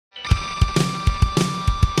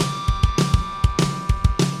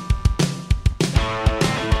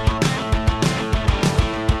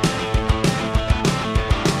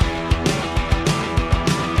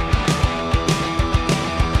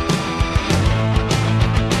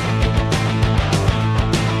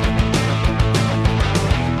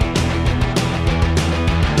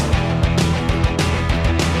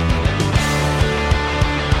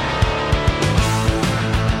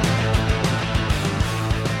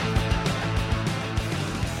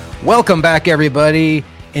Welcome back, everybody,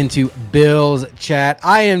 into Bills Chat.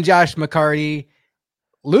 I am Josh McCarty.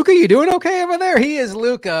 Luka, you doing okay over there? He is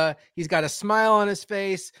Luka. He's got a smile on his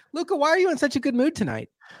face. Luka, why are you in such a good mood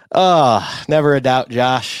tonight? Never a doubt,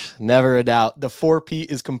 Josh. Never a doubt. The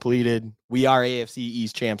 4P is completed. We are AFC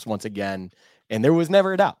East champs once again, and there was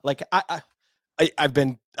never a doubt. Like I've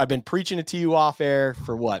been preaching it to you off air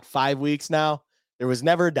for what, 5 weeks now. There was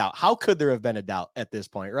never a doubt. How could there have been a doubt at this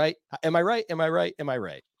point, right? Am I right? Am I right? Am I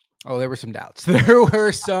right? Oh, there were some doubts. There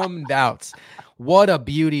were some doubts. What a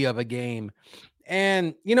beauty of a game.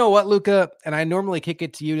 And you know what, Luka? And I normally kick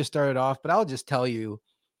it to you to start it off, but I'll just tell you,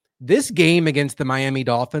 this game against the Miami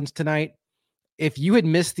Dolphins tonight, if you had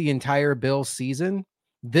missed the entire Bills season,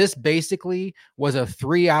 this basically was a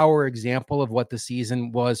 3-hour example of what the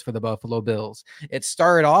season was for the Buffalo Bills. It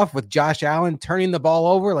started off with Josh Allen turning the ball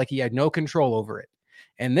over like he had no control over it.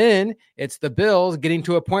 And then it's the Bills getting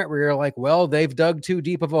to a point where you're like, well, they've dug too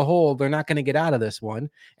deep of a hole. They're not going to get out of this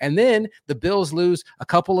one. And then the Bills lose a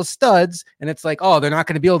couple of studs, and it's like, oh, they're not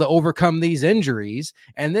going to be able to overcome these injuries.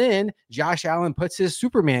 And then Josh Allen puts his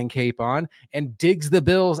Superman cape on and digs the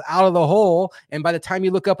Bills out of the hole. And by the time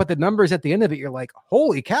you look up at the numbers at the end of it, you're like,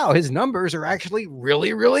 holy cow, his numbers are actually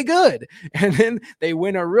really, really good. And then they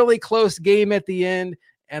win a really close game at the end.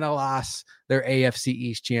 And alas, they're AFC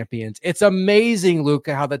East champions. It's amazing,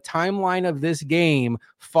 Luka, how the timeline of this game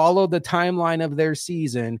followed the timeline of their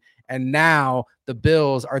season. And now the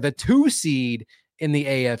Bills are the 2 seed in the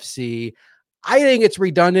AFC. I think it's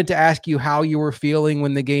redundant to ask you how you were feeling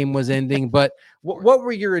when the game was ending, but what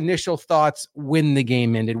were your initial thoughts when the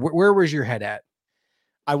game ended? Where was your head at?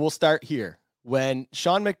 I will start here. When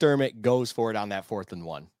Sean McDermott goes for it on that 4th and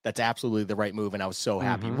 1, that's absolutely the right move. And I was so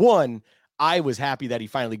happy. One, I was happy that he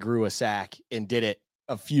finally grew a sack and did it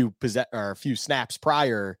a few snaps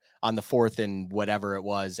prior on the 4th and whatever it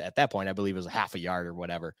was at that point. I believe it was half a yard or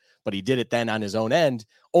whatever, but he did it then on his own end,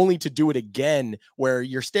 only to do it again where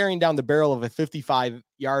you're staring down the barrel of a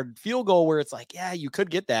 55-yard field goal where it's like, yeah, you could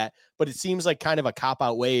get that, but it seems like kind of a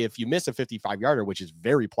cop-out way if you miss a 55-yarder, which is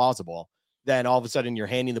very plausible. Then all of a sudden you're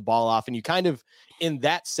handing the ball off and you kind of, in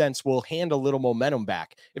that sense, will hand a little momentum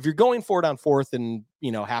back. If you're going for it on 4th and,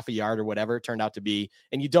 half a yard or whatever it turned out to be,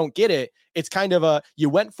 and you don't get it, it's kind of you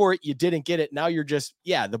went for it, you didn't get it. Now you're just,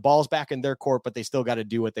 the ball's back in their court, but they still got to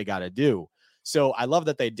do what they got to do. So I love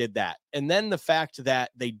that they did that. And then the fact that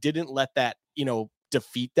they didn't let that,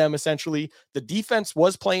 defeat them, essentially. The defense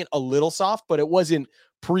was playing a little soft, but it wasn't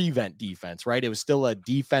prevent defense, right? It was still a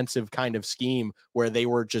defensive kind of scheme where they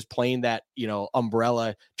were just playing that,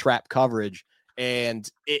 umbrella trap coverage. And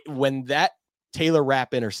when that Taylor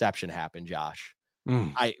Rapp interception happened, Josh,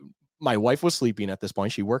 my wife was sleeping at this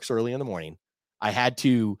point. She works early in the morning. I had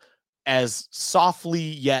to, as softly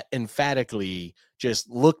yet emphatically, just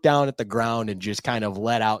look down at the ground and just kind of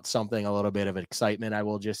let out something, a little bit of excitement, I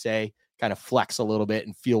will just say. Kind of flex a little bit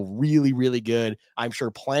and feel really, really good. I'm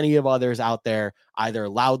sure plenty of others out there either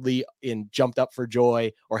loudly jumped up for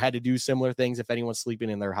joy or had to do similar things if anyone's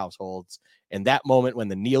sleeping in their households. And that moment when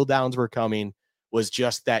the kneel downs were coming was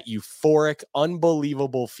just that euphoric,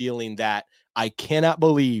 unbelievable feeling that I cannot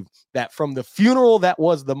believe that from the funeral that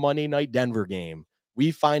was the Monday night Denver game,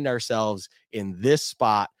 we find ourselves in this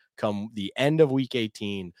spot come the end of week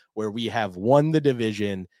 18 where we have won the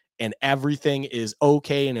division and everything is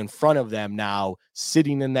okay and in front of them now,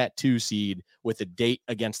 sitting in that 2 seed with a date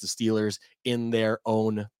against the Steelers in their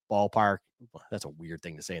own ballpark. That's a weird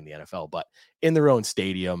thing to say in the NFL, but in their own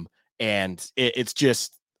stadium. And it's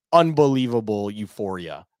just unbelievable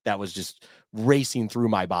euphoria that was just racing through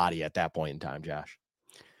my body at that point in time, Josh.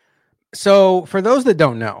 So for those that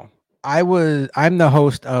don't know, I'm the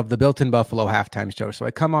host of the Built in Buffalo halftime show. So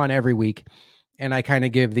I come on every week and I kind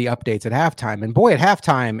of give the updates at halftime. And boy, at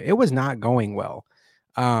halftime, it was not going well.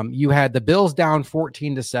 You had the Bills down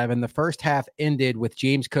 14-7. The first half ended with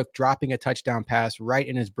James Cook dropping a touchdown pass right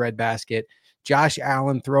in his breadbasket. Josh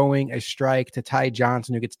Allen throwing a strike to Ty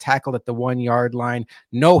Johnson, who gets tackled at the 1-yard line.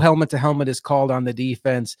 No helmet to helmet is called on the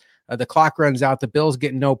defense. The clock runs out. The Bills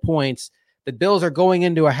get no points. The Bills are going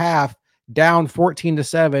into a half down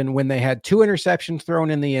 14-7 when they had 2 interceptions thrown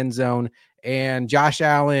in the end zone. And Josh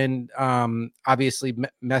Allen obviously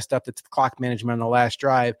messed up the clock management on the last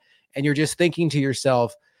drive. And you're just thinking to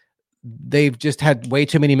yourself, they've just had way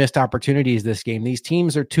too many missed opportunities this game. These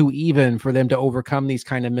teams are too even for them to overcome these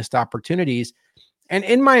kind of missed opportunities. And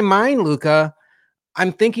in my mind, Luka,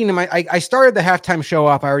 I'm thinking I started the halftime show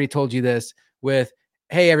off. I already told you this with,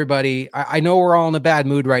 hey, everybody, I know we're all in a bad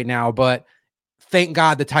mood right now, but thank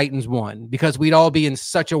God the Titans won, because we'd all be in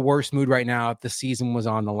such a worse mood right now if the season was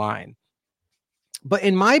on the line. But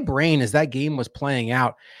in my brain, as that game was playing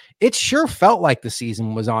out, it sure felt like the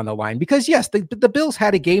season was on the line because yes, the Bills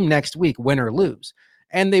had a game next week, win or lose,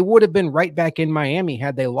 and they would have been right back in Miami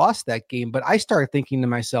had they lost that game. But I started thinking to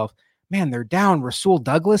myself, man, they're down Rasul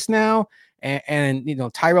Douglas now. And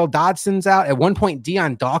Tyrell Dodson's out. At one point,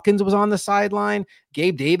 Deion Dawkins was on the sideline.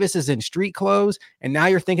 Gabe Davis is in street clothes. And now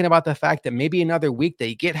you're thinking about the fact that maybe another week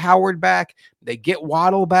they get Howard back, they get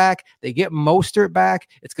Waddle back, they get Mostert back.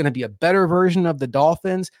 It's going to be a better version of the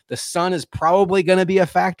Dolphins. The sun is probably going to be a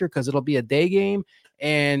factor because it'll be a day game.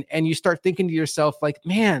 And you start thinking to yourself, like,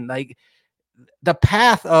 man, like the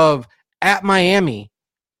path of at Miami,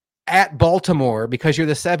 at Baltimore, because you're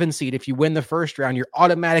the 7 seed. If you win the first round, you're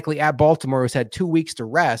automatically at Baltimore, who's had 2 weeks to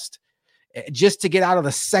rest just to get out of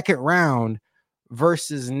the second round,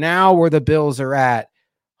 versus now where the Bills are at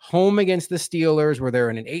home against the Steelers, where they're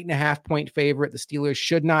an 8.5 point favorite. The Steelers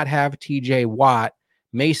should not have TJ Watt.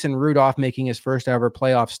 Mason Rudolph making his first ever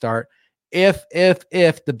playoff start. If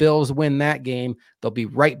the Bills win that game, they'll be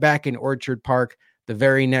right back in Orchard Park the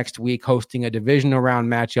very next week, hosting a divisional round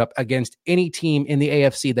matchup against any team in the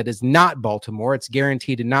AFC that is not Baltimore. It's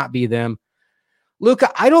guaranteed to not be them. Luka,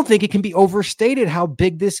 I don't think it can be overstated how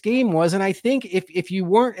big this game was. And I think if you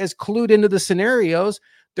weren't as clued into the scenarios,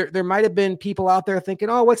 there might have been people out there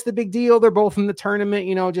thinking, oh, what's the big deal? They're both in the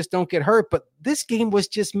tournament, just don't get hurt. But this game was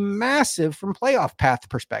just massive from playoff path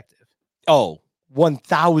perspective. Oh,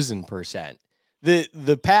 1000%.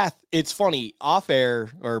 The path, it's funny, off air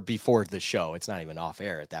or before the show, it's not even off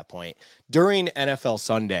air at that point. During NFL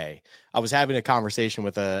Sunday, I was having a conversation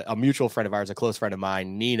with a mutual friend of ours, a close friend of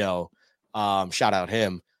mine, Nino, shout out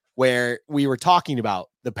him, where we were talking about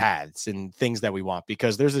the paths and things that we want,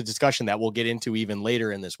 because there's a discussion that we'll get into even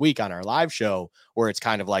later in this week on our live show, where it's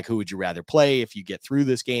kind of like, who would you rather play if you get through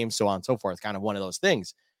this game, so on and so forth, kind of one of those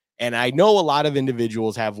things. And I know a lot of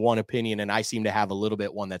individuals have one opinion, and I seem to have a little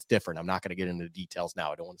bit one that's different. I'm not going to get into the details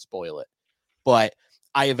now. I don't want to spoil it. But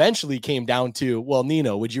I eventually came down to, well,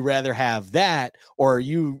 Nino, would you rather have that, or are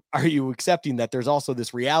you accepting that there's also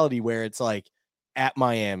this reality where it's like at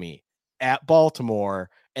Miami, at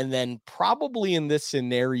Baltimore, and then probably in this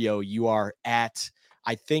scenario you are at,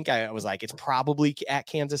 I think I was like, it's probably at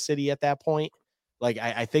Kansas City at that point. Like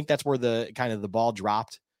I think that's where the kind of the ball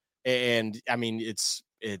dropped. And I mean,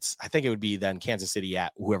 I think it would be then Kansas City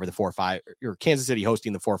at whoever the 4-5, or Kansas City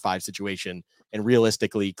hosting the 4-5 situation. And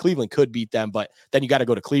realistically, Cleveland could beat them, but then you got to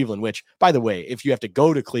go to Cleveland, which, by the way, if you have to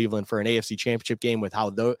go to Cleveland for an AFC championship game with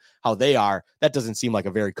how they are, that doesn't seem like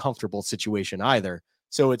a very comfortable situation either.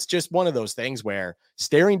 So it's just one of those things where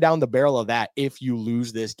staring down the barrel of that, if you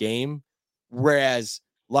lose this game, whereas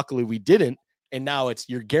luckily we didn't. And now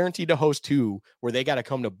you're guaranteed to host 2 where they got to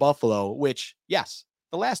come to Buffalo, which, yes,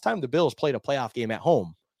 the last time the Bills played a playoff game at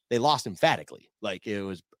home, they lost emphatically. Like, it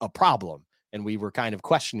was a problem, and we were kind of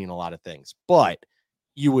questioning a lot of things. But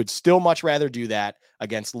you would still much rather do that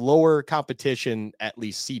against lower competition, at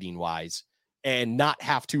least seeding wise, and not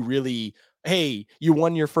have to really, hey, you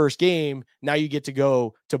won your first game, now you get to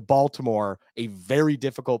go to Baltimore, a very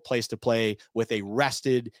difficult place to play with a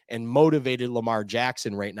rested and motivated Lamar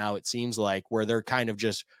Jackson right now, it seems like, where they're kind of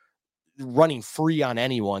just running free on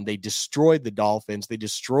anyone. They destroyed the Dolphins. They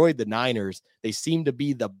destroyed the Niners. They seem to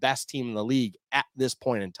be the best team in the league at this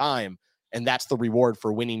point in time. And that's the reward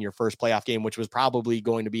for winning your first playoff game, which was probably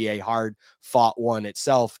going to be a hard fought one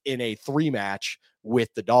itself in a 3-match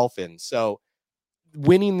with the Dolphins. So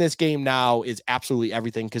winning this game now is absolutely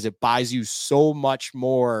everything, because it buys you so much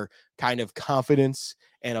more kind of confidence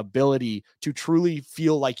and ability to truly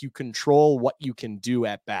feel like you control what you can do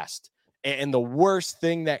at best. And the worst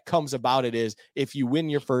thing that comes about it is if you win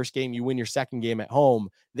your first game, you win your second game at home,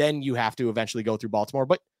 then you have to eventually go through Baltimore.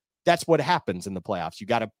 But that's what happens in the playoffs. You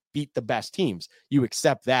got to beat the best teams. You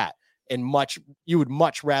accept that. And you would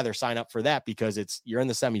much rather sign up for that, because you're in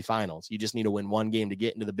the semifinals. You just need to win one game to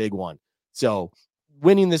get into the big one. So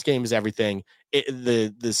winning this game is everything.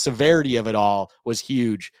 The severity of it all was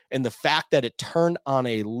huge. And the fact that it turned on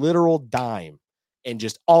a literal dime, and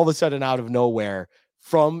just all of a sudden out of nowhere,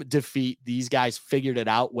 from defeat, these guys figured it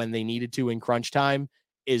out when they needed to in crunch time,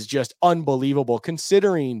 is just unbelievable,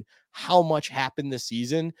 considering how much happened this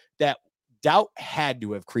season that doubt had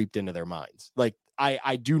to have creeped into their minds. Like,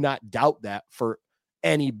 I do not doubt that for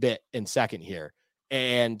any bit in second here.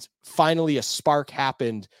 And finally a spark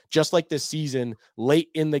happened, just like this season, late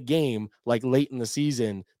in the game, like late in the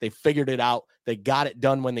season, they figured it out. They got it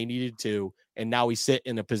done when they needed to. And now we sit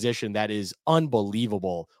in a position that is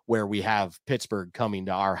unbelievable, where we have Pittsburgh coming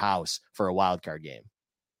to our house for a wild card game.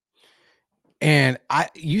 And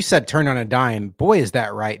you said turn on a dime. Boy, is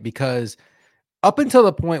that right? Because up until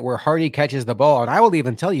the point where Hardy catches the ball, and I will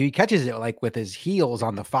even tell you, he catches it like with his heels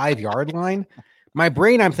on the 5-yard line. my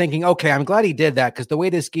brain, I'm thinking, okay, I'm glad he did that because the way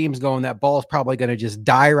this game's going, that ball's probably going to just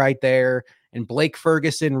die right there. And Blake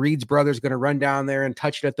Ferguson, Reed's brother's going to run down there and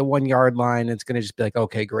touch it at the 1 yard line. And it's going to just be like,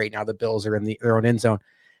 okay, great. Now the Bills are in their own end zone.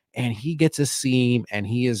 And he gets a seam and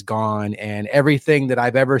he is gone. And everything that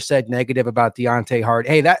I've ever said negative about Deontay Hart,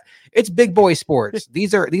 hey, it's big boy sports.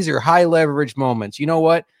 These are high leverage moments. You know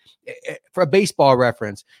what? For a baseball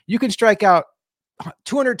reference, you can strike out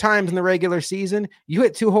 200 times in the regular season. You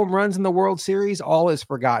hit 2 home runs in the World Series, all is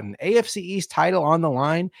forgotten. AFC East title on the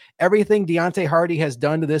line. Everything Deontay Hardy has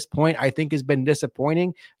done to this point, I think, has been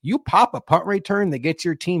disappointing. You pop a punt return that gets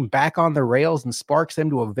your team back on the rails and sparks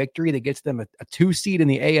them to a victory that gets them a 2 seed in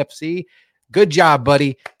the AFC. Good job,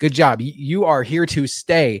 buddy. Good job. You are here to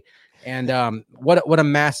stay. And what a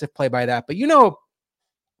massive play by that. But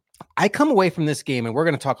I come away from this game, and we're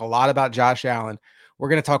going to talk a lot about Josh Allen. We're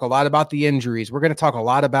going to talk a lot about the injuries. We're going to talk a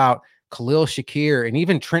lot about Khalil Shakir and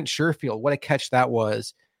even Trent Sherfield. What a catch that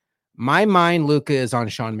was. My mind, Luka, is on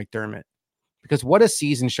Sean McDermott, because what a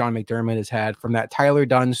season Sean McDermott has had from that Tyler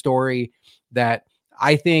Dunne story that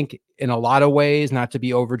I think in a lot of ways, not to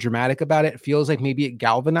be over dramatic about it, feels like maybe it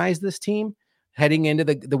galvanized this team heading into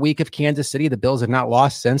the week of Kansas City. The Bills have not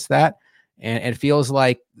lost since that. And it feels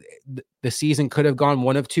like the season could have gone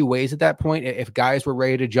one of 2 ways at that point. If guys were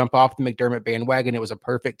ready to jump off the McDermott bandwagon, it was a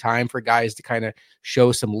perfect time for guys to kind of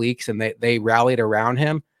show some leaks, and they rallied around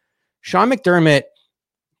him. Sean McDermott,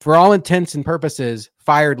 for all intents and purposes,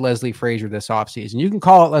 fired Leslie Frazier this offseason. You can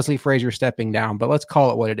call it Leslie Frazier stepping down, but let's call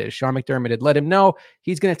it what it is. Sean McDermott had let him know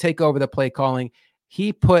he's going to take over the play calling.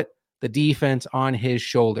 He put the defense on his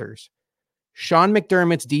shoulders. Sean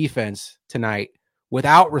McDermott's defense tonight,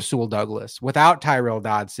 without Rasul Douglas, without Tyrell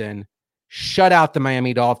Dodson, shut out the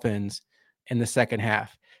Miami Dolphins in the second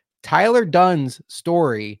half. Tyler Dunne's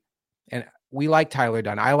story, and we like Tyler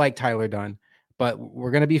Dunne. I like Tyler Dunne, but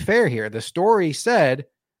we're going to be fair here. The story said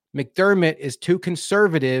McDermott is too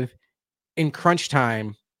conservative in crunch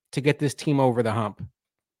time to get this team over the hump.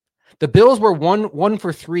 The Bills were one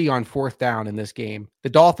for 3 on 4th down in this game. The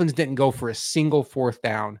Dolphins didn't go for a single 4th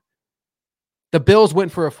down. The Bills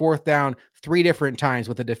went for a 4th down 3 different times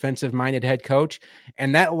with a defensive-minded head coach.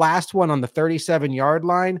 And that last one on the 37-yard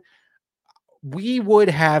line, we would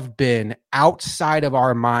have been outside of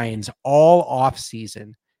our minds all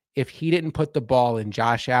offseason if he didn't put the ball in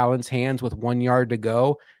Josh Allen's hands with 1 yard to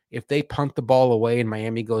go, if they punt the ball away and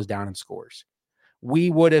Miami goes down and scores. We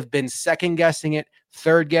would have been second-guessing it,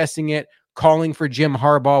 third-guessing it, calling for Jim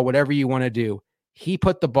Harbaugh, whatever you want to do. He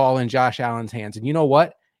put the ball in Josh Allen's hands. And you know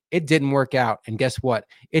what? It didn't work out. And guess what?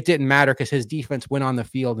 It didn't matter because his defense went on the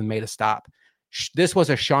field and made a stop. This was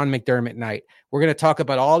a Sean McDermott night. We're going to talk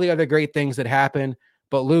about all the other great things that happened.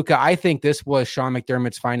 But Luka, I think this was Sean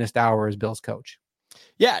McDermott's finest hour as Bills coach.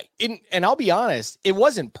 Yeah. And I'll be honest, it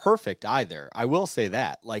wasn't perfect either. I will say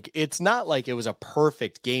that. Like, it's not like it was a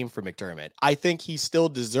perfect game for McDermott. I think he still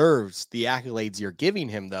deserves the accolades you're giving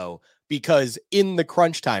him, though, because in the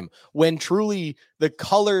crunch time, when truly the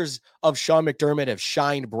colors of Sean McDermott have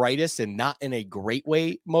shined brightest and not in a great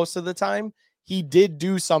way most of the time, he did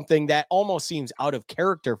do something that almost seems out of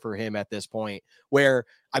character for him at this point, where,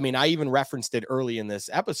 I mean, I even referenced it early in this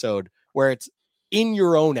episode, where it's in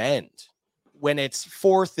your own end, when it's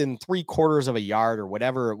 4th and 3/4 of a yard or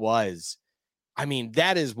whatever it was. I mean,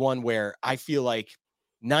 that is one where I feel like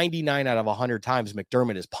 99 out of 100 times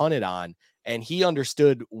McDermott is punted on, and he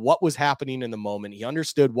understood what was happening in the moment. He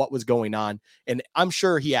understood what was going on. And I'm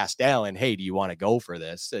sure he asked Allen, hey, do you want to go for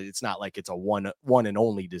this? It's not like it's a one and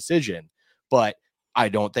only decision, but I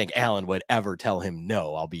don't think Allen would ever tell him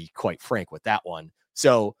no. I'll be quite frank with that one.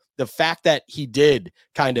 So the fact that he did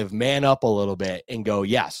kind of man up a little bit and go,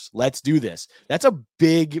 yes, let's do this. That's a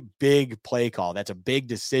big, big play call. That's a big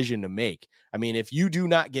decision to make. I mean, if you do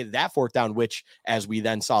not get that 4th down, which as we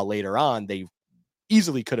then saw later on, they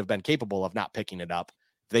easily could have been capable of not picking it up.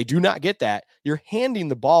 If they do not get that, you're handing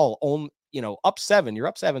the ball on, up 7. You're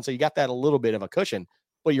up 7. So you got that a little bit of a cushion,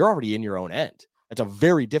 but you're already in your own end. That's a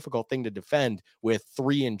very difficult thing to defend with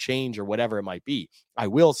 3 and change or whatever it might be. I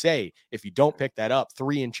will say, if you don't pick that up,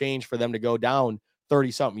 3 and change for them to go down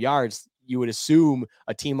 30-something yards, you would assume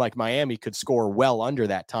a team like Miami could score well under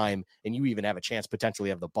that time, and you even have a chance potentially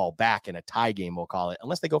have the ball back in a tie game, we'll call it,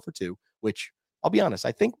 unless they go for 2, which I'll be honest,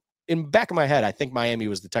 I think in back of my head, I think Miami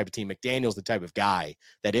was the type of team, McDaniel's the type of guy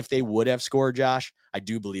that if they would have scored, Josh, I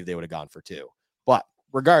do believe they would have gone for 2. But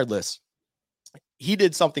regardless, he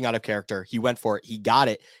did something out of character. He went for it. He got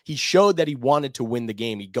it. He showed that he wanted to win the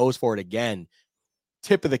game. He goes for it again.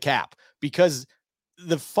 Tip of the cap. Because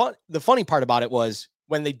the funny part about it was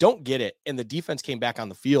when they don't get it and the defense came back on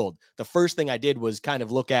the field, the first thing I did was kind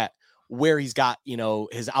of look at where he's got,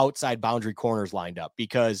 his outside boundary corners lined up.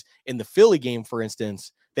 Because in the Philly game, for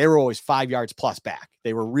instance, they were always 5 yards plus back.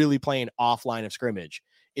 They were really playing off line of scrimmage.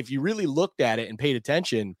 If you really looked at it and paid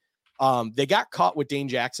attention, they got caught with Dane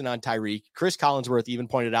Jackson on Tyreek. Chris Collinsworth even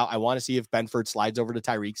pointed out, I want to see if Benford slides over to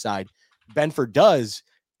Tyreek's side. Benford does.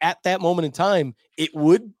 At that moment in time, it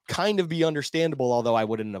would kind of be understandable, although I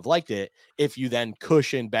wouldn't have liked it, if you then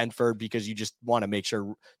cushion Benford because you just want to make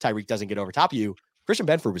sure Tyreek doesn't get over top of you. Christian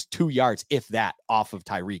Benford was 2 yards, if that, off of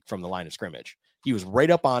Tyreek from the line of scrimmage. He was right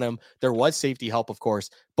up on him. There was safety help, of course,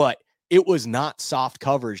 but it was not soft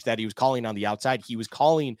coverage that he was calling on the outside. He was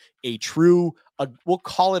calling a true, we'll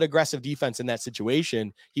call it aggressive defense in that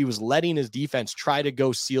situation. He was letting his defense try to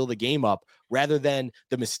go seal the game up rather than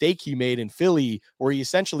the mistake he made in Philly, where he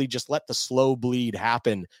essentially just let the slow bleed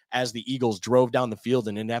happen as the Eagles drove down the field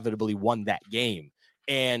and inevitably won that game.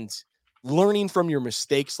 And learning from your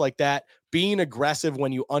mistakes like that, being aggressive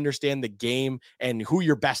when you understand the game and who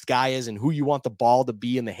your best guy is and who you want the ball to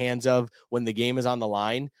be in the hands of when the game is on the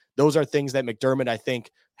line. Those are things that McDermott, I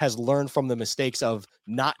think, has learned from the mistakes of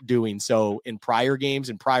not doing so in prior games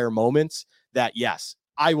and prior moments. That, yes,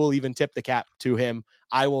 I will even tip the cap to him.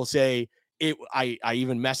 I will say it. I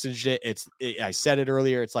even messaged it. I said it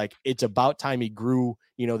earlier. It's like, it's about time he grew,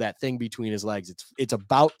 that thing between his legs. It's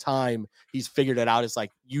about time he's figured it out. It's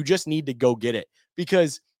like, you just need to go get it.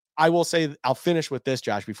 Because I will say, I'll finish with this,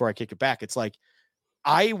 Josh, before I kick it back. It's like,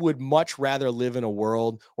 I would much rather live in a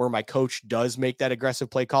world where my coach does make that aggressive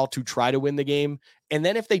play call to try to win the game. And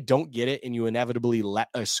then if they don't get it and you inevitably let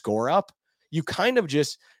a score up, you kind of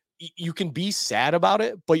just, you can be sad about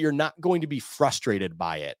it, but you're not going to be frustrated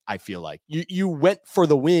by it. I feel like you went for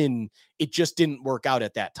the win. It just didn't work out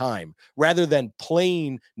at that time. Rather than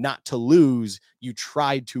playing not to lose, you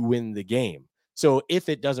tried to win the game. So if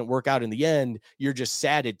it doesn't work out in the end, you're just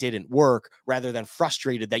sad it didn't work rather than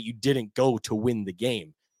frustrated that you didn't go to win the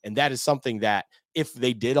game. And that is something that if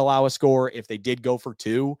they did allow a score, if they did go for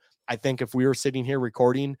two, I think if we were sitting here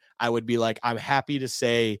recording, I would be like, I'm happy to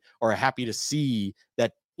say, or happy to see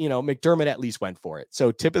that, McDermott at least went for it.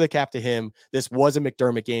 So tip of the cap to him. This was a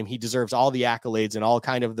McDermott game. He deserves all the accolades and all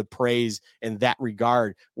kind of the praise in that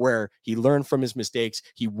regard, where he learned from his mistakes.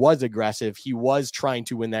 He was aggressive. He was trying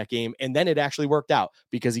to win that game. And then it actually worked out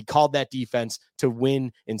because he called that defense to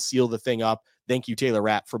win and seal the thing up. Thank you, Taylor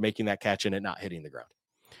Rapp, for making that catch and it not hitting the ground.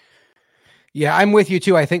 Yeah, I'm with you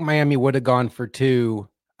too. I think Miami would have gone for two.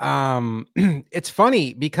 It's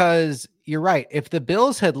funny because you're right. If the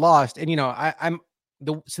Bills had lost, and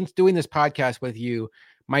since doing this podcast with you,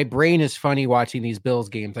 my brain is funny watching these Bills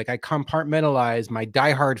games. Like, I compartmentalize my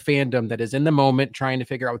diehard fandom that is in the moment trying to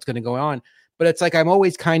figure out what's going to go on. But it's like, I'm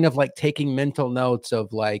always kind of like taking mental notes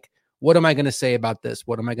of like, what am I going to say about this?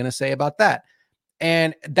 What am I going to say about that?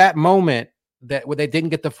 And that moment that where they didn't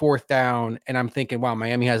get the fourth down, and I'm thinking, wow,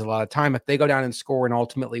 Miami has a lot of time. If they go down and score and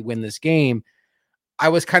ultimately win this game, I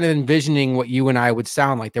was kind of envisioning what you and I would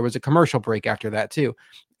sound like. There was a commercial break after that too.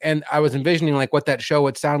 And I was envisioning like what that show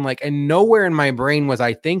would sound like. And nowhere in my brain was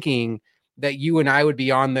I thinking that you and I would be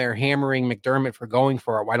on there hammering McDermott for going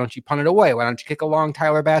for it. Why don't you punt it away? Why don't you kick a long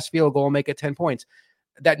Tyler Bass field goal and make it 10 points?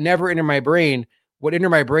 That never entered my brain. What entered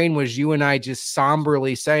my brain was you and I just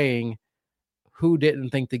somberly saying, who didn't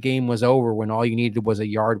think the game was over when all you needed was a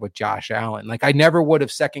yard with Josh Allen? Like, I never would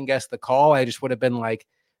have second guessed the call. I just would have been like,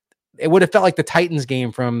 it would have felt like the Titans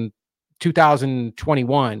game from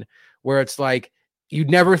 2021, where it's like, you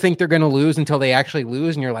never think they're going to lose until they actually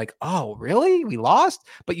lose. And you're like, oh, really? We lost?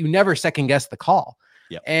 But you never second guess the call.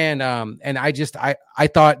 Yep. And I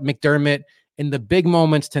thought McDermott in the big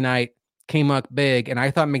moments tonight came up big. And I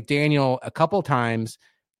thought McDaniel a couple times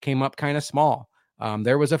came up kind of small.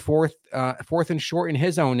 There was a fourth and short in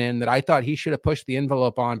his own end that I thought he should have pushed the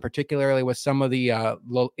envelope on, particularly with some of the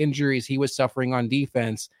injuries he was suffering on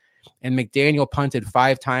defense. And McDaniel punted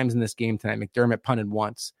 5 times in this game tonight. McDermott punted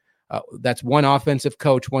once. That's one offensive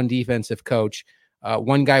coach, one defensive coach.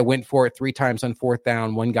 One guy went for it 3 times on fourth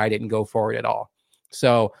down. One guy didn't go for it at all.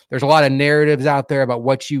 So there's a lot of narratives out there about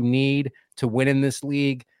what you need to win in this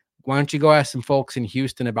league. Why don't you go ask some folks in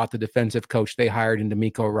Houston about the defensive coach they hired in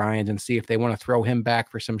D'Amico Ryans and see if they want to throw him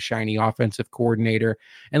back for some shiny offensive coordinator.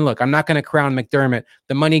 And look, I'm not going to crown McDermott.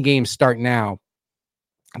 The money games start now.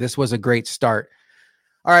 This was a great start.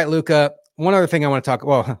 All right, Luka, one other thing I want to talk.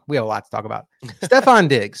 Well, we have a lot to talk about. Stephon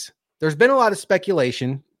Diggs. There's been a lot of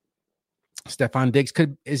speculation. Stephon Diggs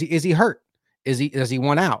is he hurt? Does he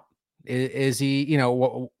want out? Is he,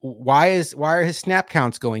 why are his snap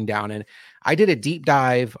counts going down? And I did a deep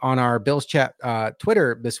dive on our Bills Chat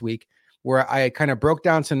Twitter this week where I kind of broke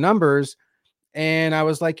down some numbers, And I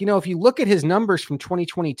was like, if you look at his numbers from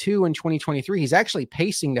 2022 and 2023, he's actually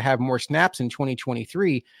pacing to have more snaps in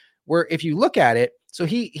 2023. Where if you look at it, so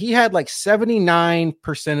he had like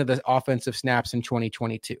 79% of the offensive snaps in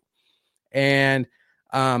 2022. And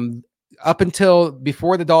up until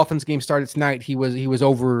before the Dolphins game started tonight, he was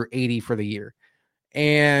over 80 for the year.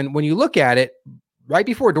 And when you look at it, right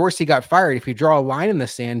before Dorsey got fired, if you draw a line in the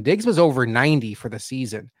sand, Diggs was over 90 for the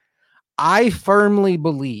season. I firmly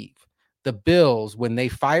believe the Bills, when they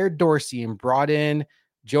fired Dorsey and brought in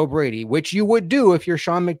Joe Brady, which you would do if you're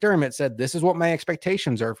Sean McDermott, said, this is what my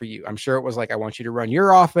expectations are for you. I'm sure it was like, I want you to run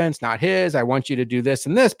your offense, not his. I want you to do this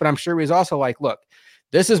and this. But I'm sure he was also like, look,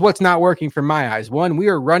 this is what's not working from my eyes. One, we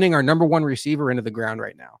are running our number one receiver into the ground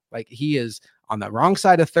right now. Like, he is on the wrong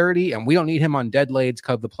side of 30, and we don't need him on dead legs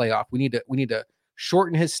come the playoff. We need to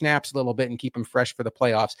shorten his snaps a little bit and keep him fresh for the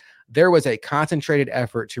playoffs. There was a concentrated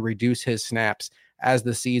effort to reduce his snaps as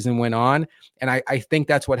the season went on. And I think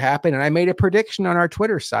that's what happened. And I made a prediction on our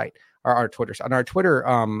Twitter site, or our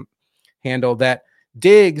Twitter handle, that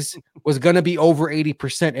Diggs was going to be over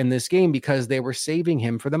 80% in this game because they were saving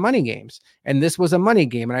him for the money games. And this was a money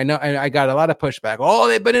game. And I know, and I got a lot of pushback. Oh,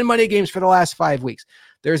 they've been in money games for the last 5 weeks.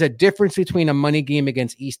 There's a difference between a money game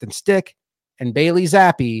against Easton Stick and Bailey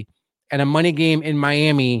Zappi and a money game in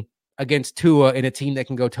Miami against Tua in a team that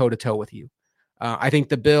can go toe-to-toe with you. I think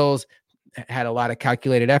the Bills had a lot of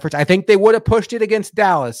calculated efforts. I think they would have pushed it against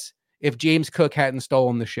Dallas if James Cook hadn't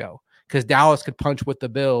stolen the show, because Dallas could punch with the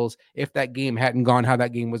Bills if that game hadn't gone how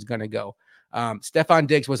that game was going to go. Stephon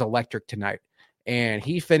Diggs was electric tonight, and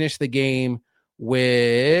he finished the game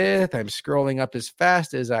with, I'm scrolling up as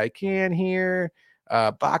fast as I can here,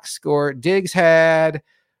 box score. Diggs had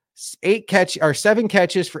 7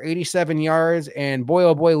 catches for 87 yards, and boy,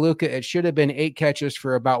 oh boy, Luka, it should have been 8 catches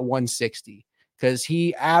for about 160, because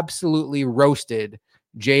he absolutely roasted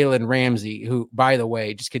Jalen Ramsey, who, by the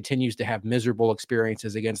way, just continues to have miserable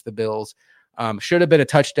experiences against the Bills. Should have been a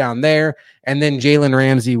touchdown there. And then Jalen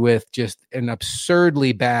Ramsey with just an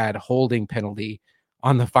absurdly bad holding penalty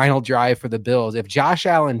on the final drive for the Bills. If Josh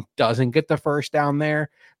Allen doesn't get the first down there,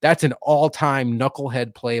 that's an all-time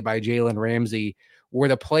knucklehead play by Jalen Ramsey, where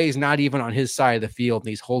the play is not even on his side of the field and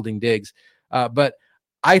he's holding Diggs. But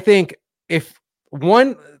I think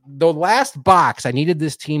the last box I needed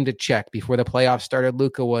this team to check before the playoffs started,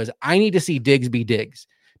 Luka, was I need to see Diggs be Diggs,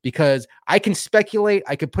 because I can speculate.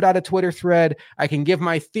 I could put out a Twitter thread. I can give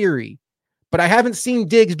my theory, but I haven't seen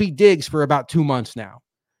Diggs be Diggs for about 2 months now.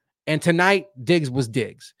 And tonight, Diggs was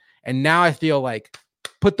Diggs. And now I feel like,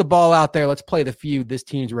 put the ball out there. Let's play the feud. This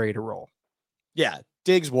team's ready to roll. Yeah,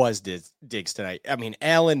 Diggs was Diggs tonight. I mean,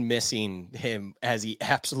 Allen missing him as he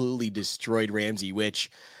absolutely destroyed Ramsey, which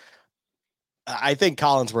I think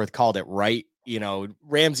Collinsworth called it right.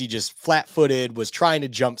 Ramsey just flat-footed, was trying to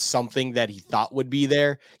jump something that he thought would be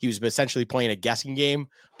there. He was essentially playing a guessing game,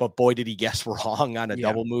 but boy, did he guess wrong on a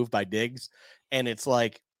double move by Diggs. And it's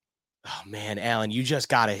like, oh man, Allen, you just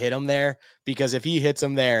got to hit him there, because if he hits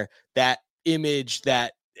him there, that image,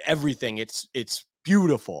 that everything, it's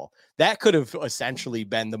beautiful. That could have essentially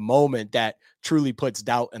been the moment that truly puts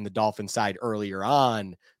doubt in the Dolphins side earlier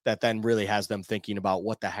on, that then really has them thinking about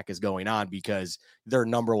what the heck is going on, because their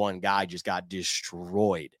number one guy just got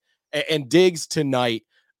destroyed. And Diggs tonight,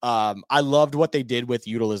 I loved what they did with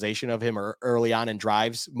utilization of him early on in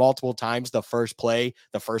drives multiple times. The first play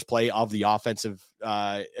of the offensive,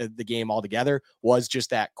 the game altogether, was just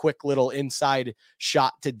that quick little inside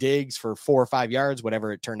shot to Diggs for 4 or 5 yards,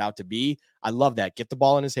 whatever it turned out to be. I love that. Get the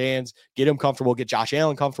ball in his hands, get him comfortable, get Josh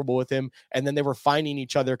Allen comfortable with him. And then they were finding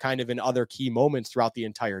each other kind of in other key moments throughout the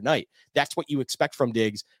entire night. That's what you expect from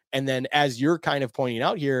Diggs. And then, as you're kind of pointing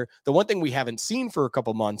out here, the one thing we haven't seen for a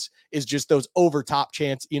couple months is just those over top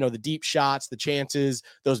chance, the deep shots, the chances,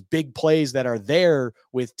 those big plays that are there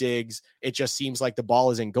with Diggs. It just seems like the ball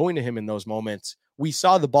isn't going to him in those moments. We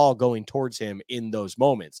saw the ball going towards him in those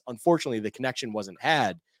moments. Unfortunately, the connection wasn't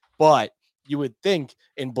had, but you would think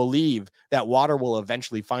and believe that water will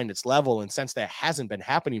eventually find its level. And since that hasn't been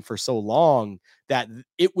happening for so long, that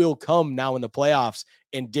it will come now in the playoffs,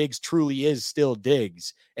 and Diggs truly is still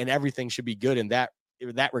Diggs, and everything should be good in that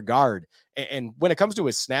regard. And when it comes to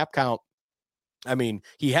his snap count, I mean,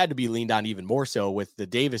 he had to be leaned on even more so with the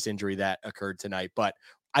Davis injury that occurred tonight, but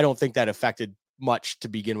I don't think that affected much to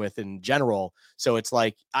begin with in general. So it's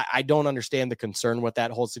like, I don't understand the concern with that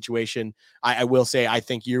whole situation. I will say, I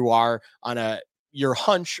think you are on your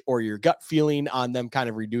hunch or your gut feeling on them kind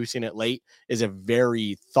of reducing it late is a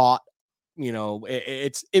very thought,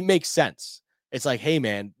 it makes sense. It's like, hey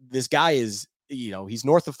man, this guy is, he's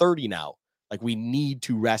north of 30 now. Like, we need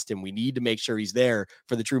to rest him. We need to make sure he's there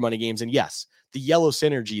for the true money games. And yes, the yellow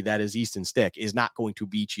synergy that is Easton Stick is not going to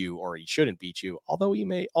beat you, or he shouldn't beat you, although he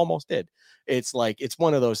may almost did. It's like, it's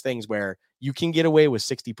one of those things where you can get away with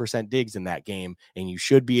 60% digs in that game and you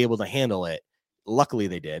should be able to handle it. Luckily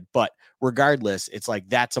they did, but regardless, it's like,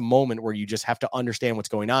 that's a moment where you just have to understand what's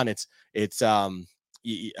going on. It's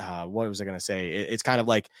what was I going to say? It's kind of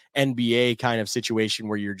like NBA kind of situation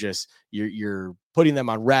where you're putting them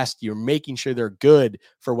on rest. You're making sure they're good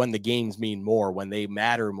for when the games mean more, when they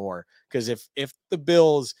matter more. Because if the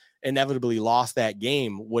Bills inevitably lost that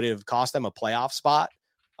game, would it have cost them a playoff spot?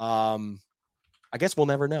 I guess we'll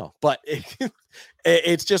never know, but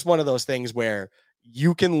it's just one of those things where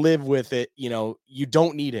you can live with it. You know, you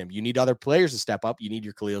don't need him. You need other players to step up. You need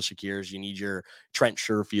your Khalil Shakirs. You need your Trent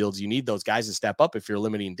Sherfields. You need those guys to step up if you're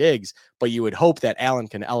limiting Diggs, but you would hope that Allen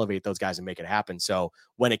can elevate those guys and make it happen. So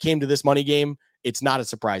when it came to this money game, it's not a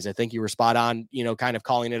surprise. I think you were spot on, you know, kind of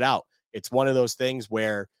calling it out. It's one of those things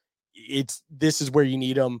where this is where you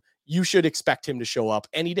need him. You should expect him to show up.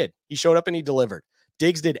 And he did. He showed up and he delivered.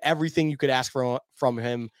 Diggs did everything you could ask from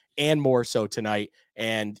him and more so tonight.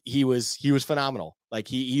 And he was phenomenal. Like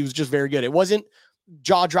he was just very good. It wasn't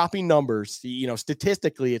jaw-dropping numbers. You know,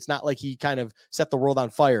 statistically, it's not like he kind of set the world on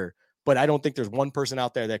fire, but I don't think there's one person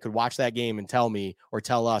out there that could watch that game and tell me or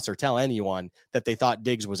tell us or tell anyone that they thought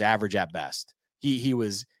Diggs was average at best. He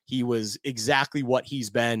was exactly what he's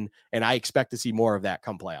been. And I expect to see more of that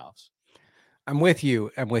come playoffs. I'm with you.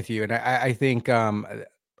 And I think, I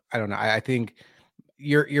don't know. I think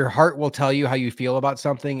your heart will tell you how you feel about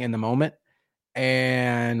something in the moment.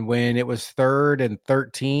 And when it was 3rd and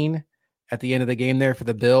 13 at the end of the game there for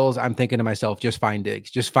the Bills, I'm thinking to myself, just find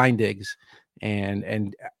Diggs.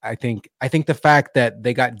 And I think the fact that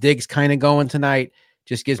they got Diggs kind of going tonight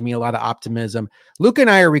just gives me a lot of optimism. Luka and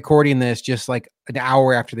I are recording this just like an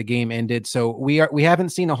hour after the game ended. So we haven't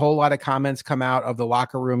seen a whole lot of comments come out of the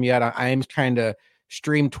locker room yet. I am trying to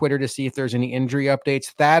stream Twitter to see if there's any injury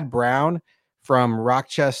updates. Thad Brown from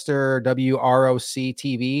Rochester WROC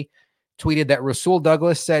TV tweeted that Rasul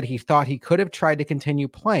Douglas said he thought he could have tried to continue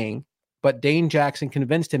playing, but Dane Jackson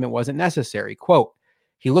convinced him it wasn't necessary. Quote,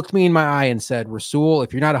 he looked me in my eye and said, Rasul,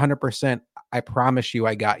 if you're not 100%, I promise you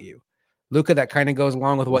I got you. Luka, that kind of goes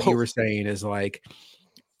along with what you were saying, is like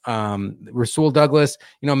Rasul Douglas,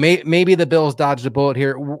 you know, maybe the Bills dodged a bullet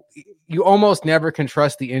here. You almost never can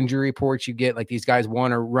trust the injury reports you get. Like, these guys,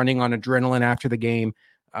 one, are running on adrenaline after the game.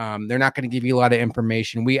 They're not going to give you a lot of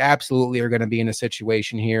information. We absolutely are going to be in a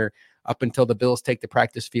situation here up until the Bills take the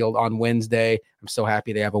practice field on Wednesday. I'm so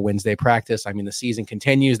happy they have a Wednesday practice. I mean, the season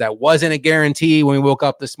continues. That wasn't a guarantee when we woke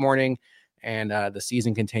up this morning, and the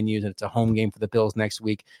season continues, and it's a home game for the Bills next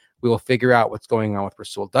week. We will figure out what's going on with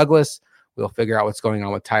Rasul Douglas. We'll figure out what's going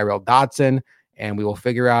on with Tyrell Dodson, and we will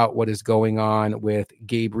figure out what is going on with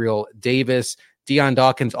Gabriel Davis. Deion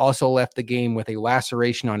Dawkins also left the game with a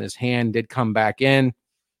laceration on his hand, did come back in.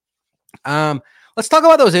 Let's talk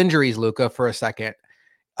about those injuries, Luka, for a second.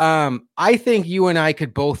 I think you and I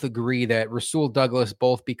could both agree that Rasul Douglas,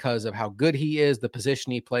 both because of how good he is, the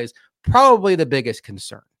position he plays, probably the biggest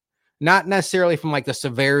concern. Not necessarily from like the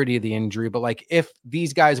severity of the injury, but like if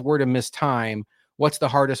these guys were to miss time, what's the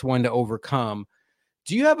hardest one to overcome?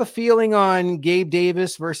 Do you have a feeling on Gabe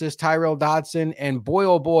Davis versus Tyrell Dodson? And boy,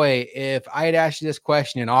 oh boy, if I had asked you this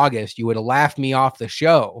question in August, you would have laughed me off the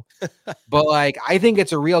show. But like, I think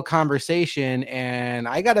it's a real conversation. And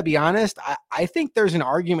I got to be honest, I think there's an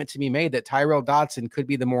argument to be made that Tyrell Dodson could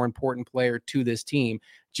be the more important player to this team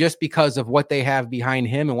just because of what they have behind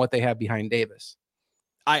him and what they have behind Davis.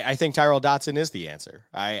 I think Tyrell Dodson is the answer.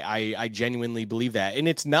 I genuinely believe that. And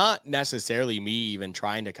it's not necessarily me even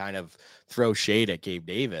trying to kind of throw shade at Gabe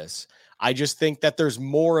Davis. I just think that there's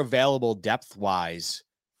more available depth-wise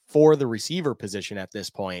for the receiver position at this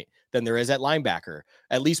point than there is at linebacker,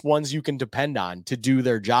 at least ones you can depend on to do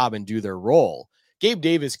their job and do their role. Gabe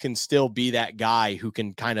Davis can still be that guy who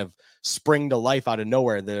can kind of spring to life out of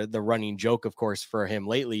nowhere. The running joke, of course, for him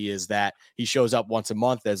lately is that he shows up once a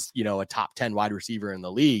month as, you know, a top 10 wide receiver in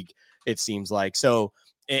the league, it seems like. So,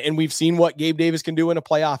 and we've seen what Gabe Davis can do in a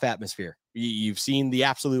playoff atmosphere. You've seen the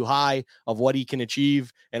absolute high of what he can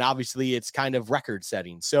achieve. And obviously it's kind of record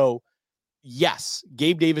setting. So yes,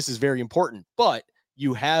 Gabe Davis is very important, but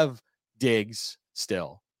you have Diggs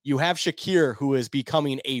still. You have Shakir, who is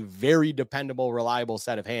becoming a very dependable, reliable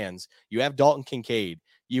set of hands. You have Dalton Kincaid.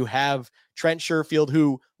 You have Trent Sherfield,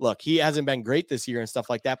 who, look, he hasn't been great this year and stuff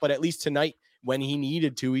like that, but at least tonight, when he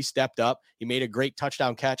needed to, he stepped up. He made a great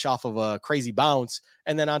touchdown catch off of a crazy bounce.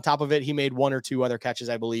 And then on top of it, he made one or two other catches,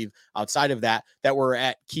 I believe, outside of that, that were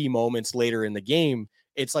at key moments later in the game.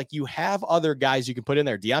 It's like you have other guys you can put in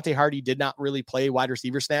there. Deontay Hardy did not really play wide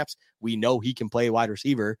receiver snaps. We know he can play wide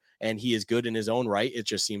receiver, and he is good in his own right. It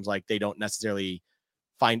just seems like they don't necessarily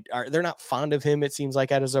they're not fond of him, it seems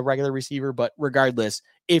like, as a regular receiver. But regardless,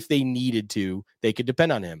 if they needed to, they could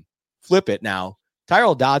depend on him. Flip it now.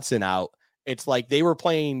 Tyrell Dodson out. It's like they were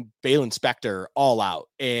playing Balin Spector all out,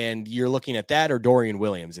 and you're looking at that or Dorian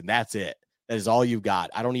Williams, and that's it. That is all you've got.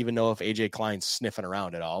 I don't even know if AJ Klein's sniffing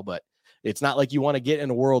around at all, but it's not like you want to get in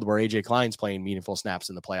a world where AJ Klein's playing meaningful snaps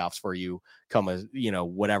in the playoffs for you come a,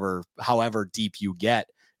 whatever, however deep you get.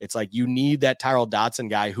 It's like you need that Tyrell Dodson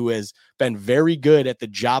guy who has been very good at the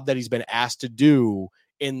job that he's been asked to do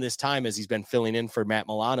in this time as he's been filling in for Matt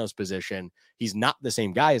Milano's position. He's not the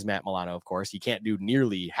same guy as Matt Milano, of course. He can't do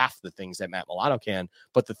nearly half the things that Matt Milano can,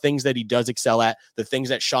 but the things that he does excel at, the things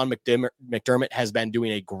that Sean McDermott has been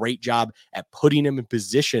doing a great job at putting him in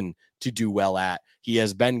position to do well at, he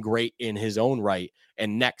has been great in his own right.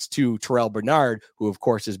 And next to Terrell Bernard, who of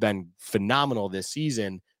course has been phenomenal this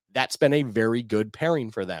season, that's been a very good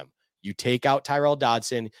pairing for them. You take out Tyrell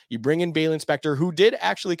Dodson, you bring in Balin Spector, who did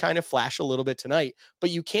actually kind of flash a little bit tonight, but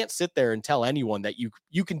you can't sit there and tell anyone that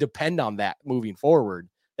you can depend on that moving forward.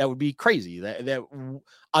 That would be crazy. That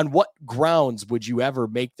on what grounds would you ever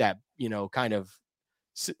make that,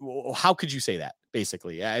 how could you say that,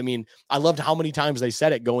 basically? I mean, I loved how many times they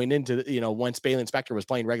said it going into, once Balin Spector was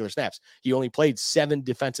playing regular snaps. He only played 7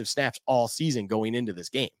 defensive snaps all season going into this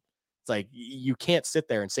game. It's like you can't sit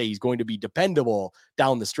there and say he's going to be dependable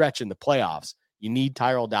down the stretch in the playoffs. You need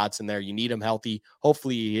Tyrell Dodson there. You need him healthy.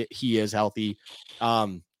 Hopefully he is healthy.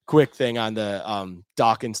 Quick thing on the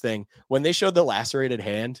Dawkins thing. When they showed the lacerated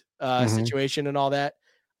hand situation and all that,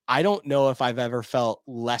 I don't know if I've ever felt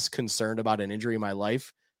less concerned about an injury in my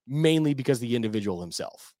life, mainly because the individual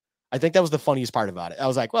himself. I think that was the funniest part about it. I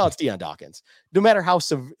was like, well, it's Deion Dawkins. No matter how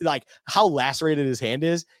how lacerated his hand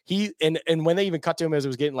is, and when they even cut to him as it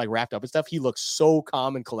was getting like wrapped up and stuff, he looked so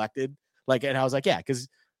calm and collected. And I was like, yeah, because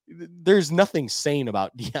there's nothing sane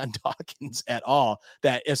about Deion Dawkins at all.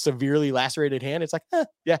 That a severely lacerated hand, it's like,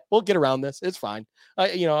 yeah, we'll get around this. It's fine.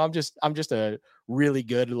 I'm just a really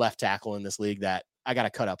good left tackle in this league that I got a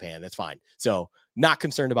cut up hand. That's fine. So not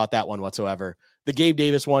concerned about that one whatsoever. The Gabe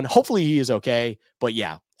Davis one, hopefully he is okay. But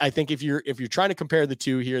yeah, I think if you're trying to compare the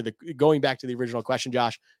two here, going back to the original question,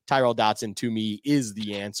 Josh, Tyrell Dodson to me is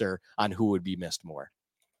the answer on who would be missed more.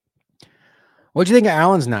 What'd you think of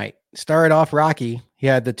Allen's night? Started off rocky. He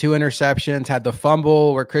had the 2 interceptions, had the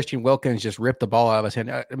fumble where Christian Wilkins just ripped the ball out of his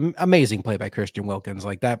hand. Amazing play by Christian Wilkins.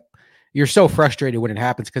 Like that, you're so frustrated when it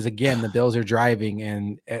happens because, again, the Bills are driving.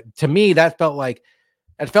 And to me, that felt like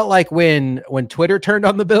when Twitter turned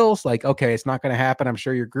on the Bills, like, okay, it's not going to happen. I'm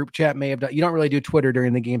sure your group chat may have done. You don't really do Twitter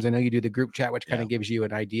during the games. I know you do the group chat, which kind of gives you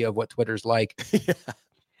an idea of what Twitter's like. Yeah.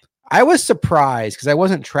 I was surprised because I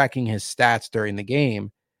wasn't tracking his stats during the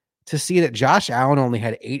game to see that Josh Allen only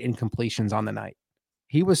had 8 incompletions on the night.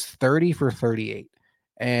 He was 30 for 38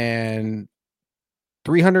 and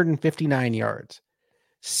 359 yards,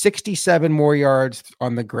 67 more yards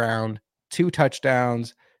on the ground, 2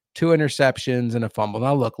 touchdowns, 2 interceptions, and a fumble.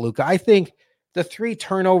 Now, look, Luka, I think the 3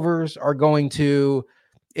 turnovers are going to,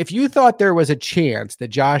 if you thought there was a chance that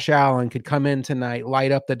Josh Allen could come in tonight,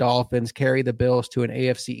 light up the Dolphins, carry the Bills to an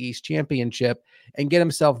AFC East championship, and get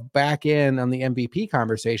himself back in on the MVP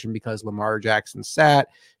conversation because Lamar Jackson sat,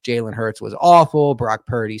 Jalen Hurts was awful, Brock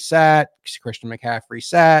Purdy sat, Christian McCaffrey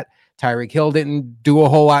sat, Tyreek Hill didn't do a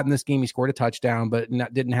whole lot in this game. He scored a touchdown, but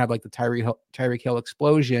didn't have like the Tyreek Hill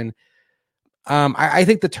explosion. I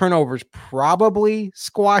think the turnovers probably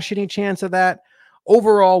squash any chance of that.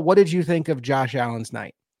 Overall, what did you think of Josh Allen's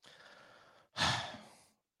night?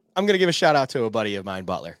 I'm going to give a shout out to a buddy of mine,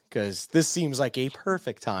 Butler, because this seems like a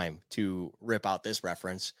perfect time to rip out this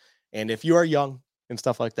reference. And if you are young and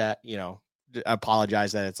stuff like that, I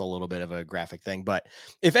apologize that it's a little bit of a graphic thing. But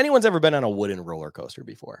if anyone's ever been on a wooden roller coaster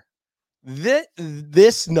before,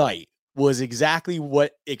 this night was exactly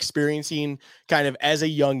what experiencing kind of as a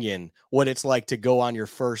youngin, what it's like to go on your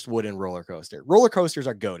first wooden roller coaster. Roller coasters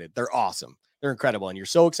are goated. They're awesome. They're incredible. And you're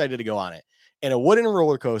so excited to go on it. And a wooden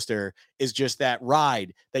roller coaster is just that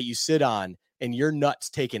ride that you sit on and your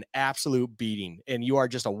nuts take an absolute beating and you are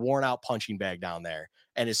just a worn out punching bag down there.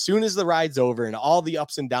 And as soon as the ride's over and all the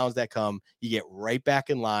ups and downs that come, you get right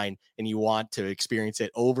back in line and you want to experience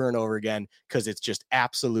it over and over again because it's just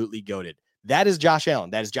absolutely goated. That is Josh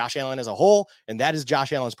Allen. That is Josh Allen as a whole. And that is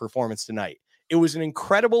Josh Allen's performance tonight. It was an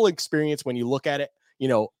incredible experience when you look at it,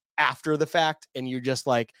 after the fact, and you're just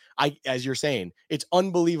like, as you're saying, it's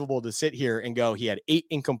unbelievable to sit here and go, he had 8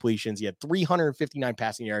 incompletions. He had 359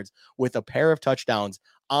 passing yards with a pair of touchdowns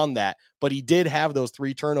on that, but he did have those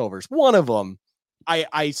 3 turnovers. One of them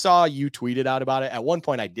I saw you tweeted out about it. At one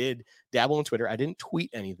point I did dabble on Twitter. I didn't tweet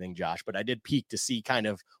anything, Josh, but I did peek to see kind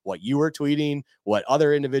of what you were tweeting, what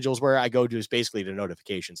other individuals were. I go to basically the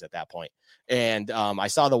notifications at that point. And I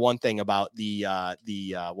saw the one thing about the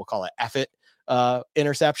we'll call it F it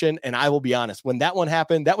interception. And I will be honest, when that one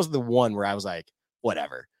happened, that was the one where I was like,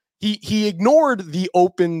 whatever. He ignored the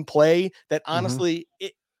open play that honestly,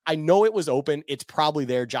 I know it was open. It's probably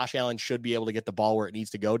there. Josh Allen should be able to get the ball where it needs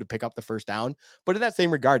to go to pick up the first down. But in that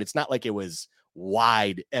same regard, it's not like it was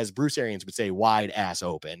wide, as Bruce Arians would say, wide ass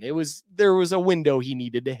open. There was a window he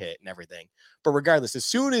needed to hit and everything. But regardless, as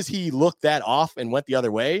soon as he looked that off and went the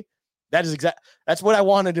other way, that's what I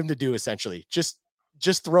wanted him to do. Essentially, just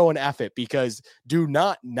throw an F it, because do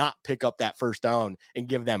not pick up that first down and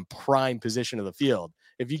give them prime position of the field.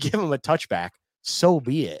 If you give them a touchback, so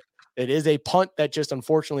be it. It is a punt that just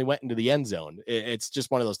unfortunately went into the end zone. It's just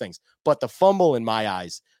one of those things. But the fumble, in my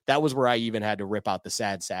eyes, that was where I even had to rip out the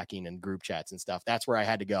sad sacking and group chats and stuff. That's where I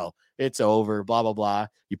had to go. It's over, blah, blah, blah.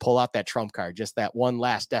 You pull out that trump card, just that one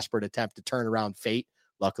last desperate attempt to turn around fate.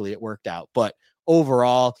 Luckily, it worked out. But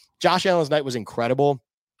overall, Josh Allen's night was incredible.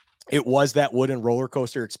 It was that wooden roller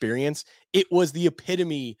coaster experience. It was the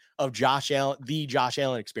epitome of Josh Allen, the Josh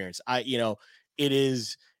Allen experience.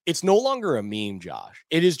 It's no longer a meme, Josh.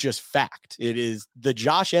 It is just fact. It is the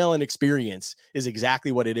Josh Allen experience is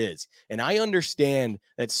exactly what it is. And I understand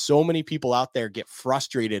that so many people out there get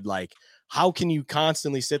frustrated. Like, how can you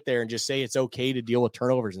constantly sit there and just say it's okay to deal with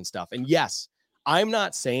turnovers and stuff? And yes, I'm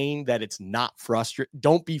not saying that it's not frustrating.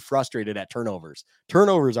 Don't be frustrated at turnovers.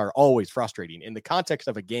 Turnovers are always frustrating. In the context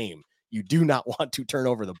of a game, you do not want to turn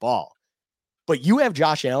over the ball. But you have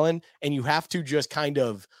Josh Allen, and you have to just kind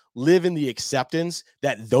of live in the acceptance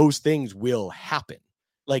that those things will happen.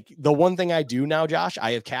 Like, the one thing I do now, Josh,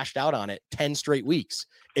 I have cashed out on it 10 straight weeks,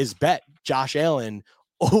 is bet Josh Allen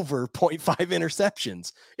over 0.5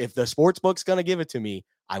 interceptions. If the sports book's going to give it to me,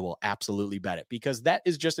 I will absolutely bet it, because that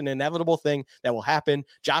is just an inevitable thing that will happen.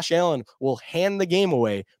 Josh Allen will hand the game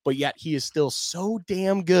away, but yet he is still so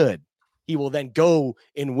damn good. He will then go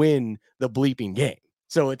and win the bleeping game.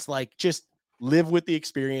 So it's like, just live with the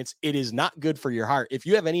experience. It is not good for your heart. If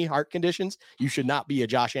you have any heart conditions, you should not be a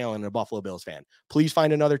Josh Allen and a Buffalo Bills fan. Please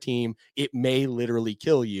find another team. It may literally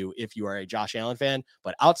kill you if you are a Josh Allen fan.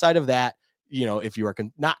 But outside of that, if you are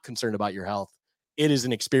not concerned about your health, it is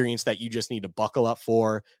an experience that you just need to buckle up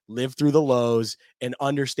for, live through the lows, and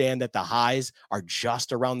understand that the highs are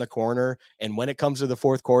just around the corner. And when it comes to the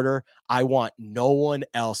fourth quarter, I want no one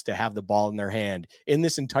else to have the ball in their hand in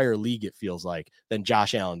this entire league, it feels like, than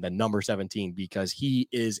Josh Allen, than number 17, because he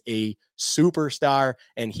is a superstar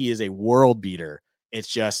and he is a world beater. It's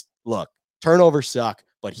just, look, turnovers suck,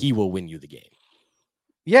 but he will win you the game.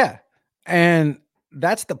 Yeah. And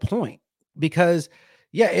that's the point, because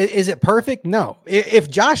is it perfect? No. If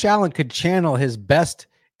Josh Allen could channel his best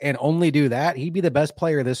and only do that, he'd be the best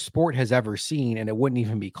player this sport has ever seen, and it wouldn't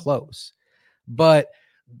even be close. But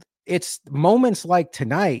it's moments like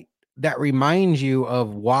tonight that remind you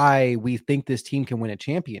of why we think this team can win a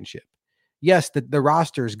championship. Yes, the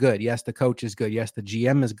roster is good. Yes, the coach is good. Yes, the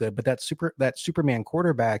GM is good. But that Superman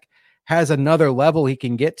quarterback has another level he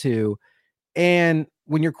can get to. And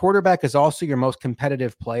when your quarterback is also your most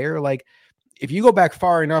competitive player, like, if you go back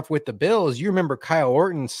far enough with the Bills, you remember Kyle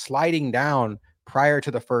Orton sliding down prior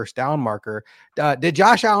to the first down marker. Did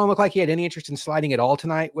Josh Allen look like he had any interest in sliding at all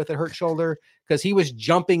tonight with a hurt shoulder? Because he was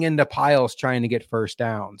jumping into piles trying to get first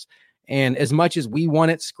downs. And as much as we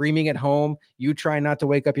want it screaming at home, you try not to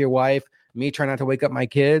wake up your wife, me try not to wake up my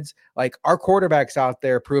kids, like, our quarterback's out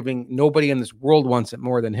there proving nobody in this world wants it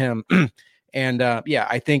more than him. And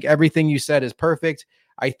I think everything you said is perfect.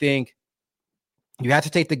 I think you have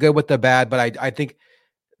to take the good with the bad, but I think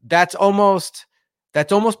that's almost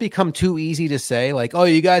become too easy to say. Like, oh,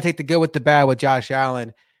 you got to take the good with the bad with Josh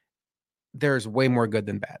Allen. There's way more good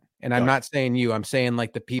than bad. And I'm not saying you, I'm saying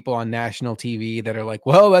like the people on national TV that are like,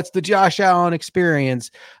 well, that's the Josh Allen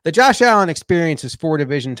experience. The Josh Allen experience is 4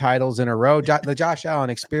 division titles in a row. The Josh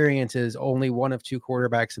Allen experience is only one of 2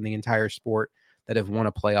 quarterbacks in the entire sport that have won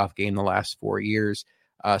a playoff game the last 4 years.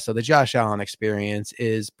 So the Josh Allen experience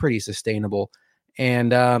is pretty sustainable.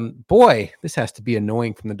 And boy, this has to be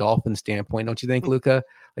annoying from the Dolphins standpoint, don't you think, Luka?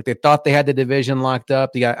 Like, they thought they had the division locked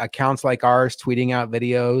up. They got accounts like ours tweeting out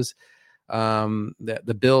videos.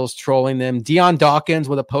 The Bills trolling them. Deion Dawkins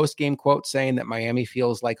with a post-game quote saying that Miami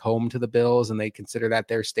feels like home to the Bills and they consider that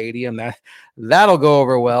their stadium. That'll go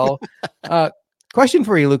over well. Question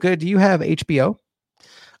for you, Luka. Do you have HBO?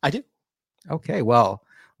 I do. Okay, well,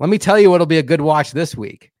 let me tell you what'll be a good watch this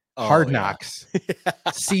week. Hard Knocks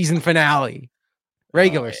season finale.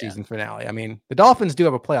 Regular season finale. I mean, the Dolphins do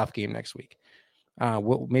have a playoff game next week.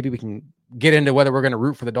 Maybe we can get into whether we're going to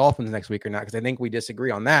root for the Dolphins next week or not, because I think we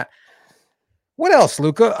disagree on that. What else,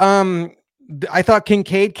 Luka? I thought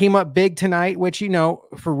Kincaid came up big tonight, which,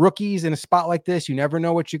 for rookies in a spot like this, you never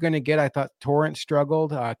know what you're going to get. I thought Torrance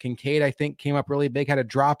struggled. Kincaid, I think, came up really big, had a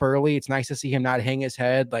drop early. It's nice to see him not hang his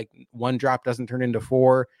head. Like, one drop doesn't turn into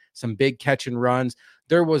 4, some big catch and runs.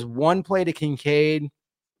 There was one play to Kincaid.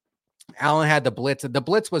 Allen had the blitz. The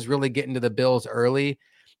blitz was really getting to the Bills early.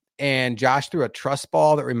 And Josh threw a trust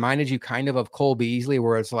ball that reminded you kind of Cole Beasley,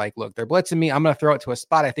 where it's like, look, they're blitzing me. I'm going to throw it to a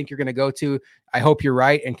spot I think you're going to go to. I hope you're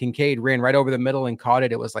right. And Kincaid ran right over the middle and caught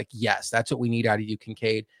it. It was like, yes, that's what we need out of you,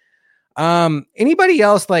 Kincaid. Anybody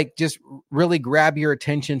else like just really grab your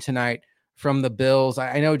attention tonight from the Bills?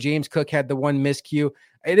 I know James Cook had the one miscue.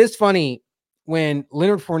 It is funny when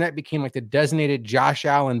Leonard Fournette became like the designated Josh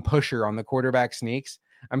Allen pusher on the quarterback sneaks.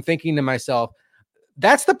 I'm thinking to myself,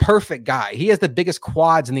 that's the perfect guy. He has the biggest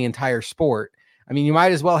quads in the entire sport. I mean, you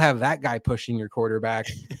might as well have that guy pushing your quarterback.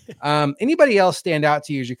 Anybody else stand out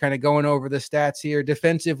to you as you're kind of going over the stats here?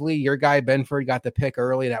 Defensively, your guy Benford got the pick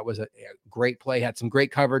early. That was a great play. Had some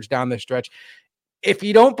great coverage down the stretch. If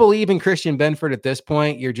you don't believe in Christian Benford at this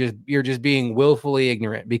point, you're just being willfully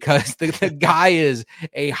ignorant, because the guy is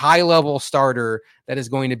a high-level starter that is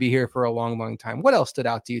going to be here for a long, long time. What else stood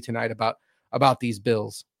out to you tonight about these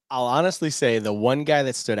Bills? I'll honestly say the one guy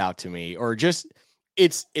that stood out to me, or just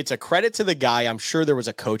it's a credit to the guy. I'm sure there was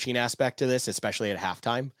a coaching aspect to this, especially at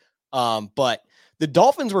halftime. But the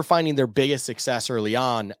Dolphins were finding their biggest success early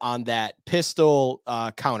on that pistol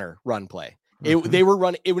counter run play. They were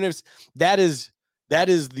running. That is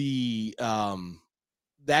the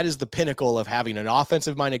pinnacle of having an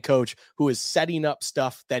offensive minded coach who is setting up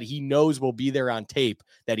stuff that he knows will be there on tape,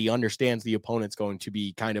 that he understands the opponent's going to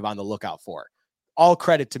be kind of on the lookout for. All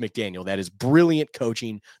credit to McDaniel. That is brilliant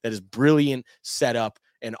coaching. That is brilliant setup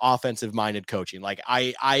and offensive minded coaching. Like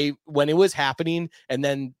I, when it was happening, and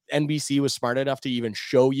then NBC was smart enough to even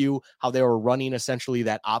show you how they were running essentially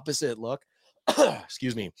that opposite look,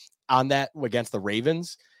 excuse me, on that against the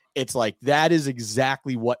Ravens. It's like, that is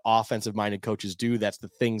exactly what offensive minded coaches do. That's the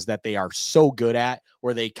things that they are so good at,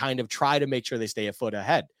 where they kind of try to make sure they stay a foot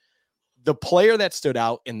ahead. The player that stood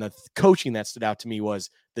out and the coaching that stood out to me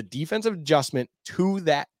was the defensive adjustment to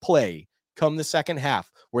that play come the second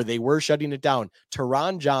half, where they were shutting it down.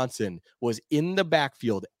 Taron Johnson was in the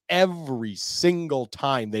backfield every single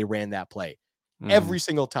time they ran that play. Every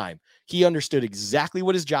single time. He understood exactly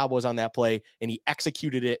what his job was on that play, and he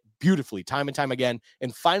executed it beautifully time and time again.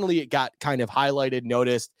 And finally, it got kind of highlighted,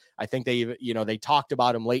 noticed. I think they talked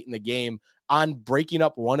about him late in the game on breaking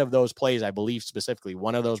up one of those plays, I believe specifically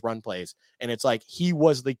one of those run plays. And it's like, he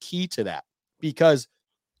was the key to that, because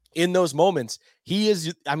in those moments, he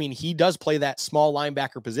does play that small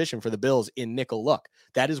linebacker position for the Bills in nickel look.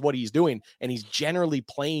 That is what he's doing. And he's generally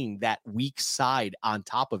playing that weak side on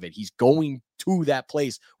top of it. He's going to that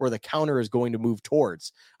place where the counter is going to move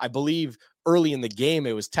towards. I believe early in the game,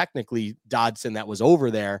 it was technically Dodson that was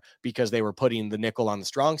over there, because they were putting the nickel on the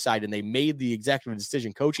strong side, and they made the executive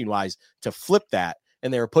decision coaching wise to flip that.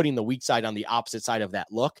 And they were putting the weak side on the opposite side of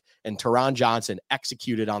that look. And Taron Johnson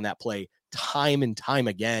executed on that play time and time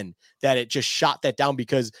again, that it just shot that down,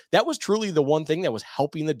 because that was truly the one thing that was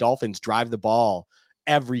helping the Dolphins drive the ball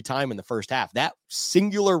every time in the first half. That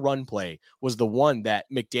singular run play was the one that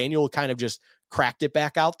McDaniel kind of just cracked it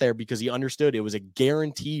back out there, because he understood it was a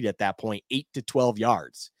guaranteed at that point 8 to 12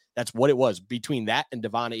 yards. That's what it was between that and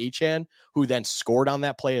Devon Achane, who then scored on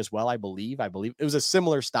that play as well. I believe it was a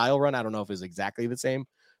similar style run. I don't know if it was exactly the same,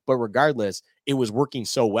 but regardless, it was working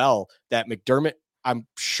so well that McDermott, I'm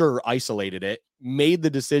sure, isolated it, made the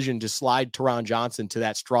decision to slide Taron Johnson to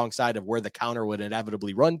that strong side of where the counter would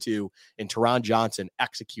inevitably run to. And Taron Johnson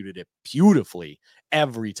executed it beautifully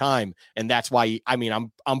every time. And that's why,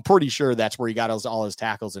 I'm pretty sure that's where he got all his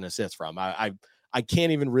tackles and assists from. I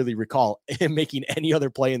can't even really recall him making any other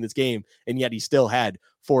play in this game, and yet he still had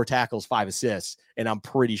 4 tackles, 5 assists, and I'm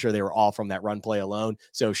pretty sure they were all from that run play alone.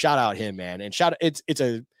 So shout out him, man, and it's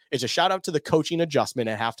a shout out to the coaching adjustment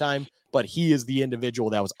at halftime, but he is the individual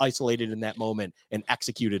that was isolated in that moment and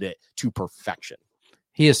executed it to perfection.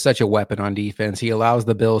 He is such a weapon on defense. He allows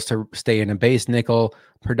the Bills to stay in a base nickel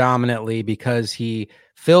predominantly because he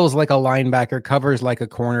feels like a linebacker, covers like a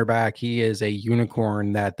cornerback. He is a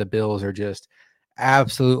unicorn that the Bills are just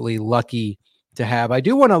absolutely lucky to have. I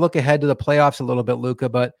do want to look ahead to the playoffs a little bit, Luka,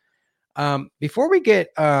 but before we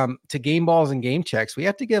get to game balls and game checks, we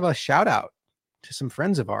have to give a shout out to some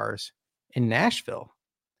friends of ours in Nashville.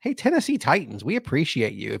 Hey, Tennessee Titans, we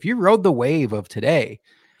appreciate you. If you rode the wave of today,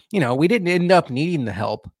 we didn't end up needing the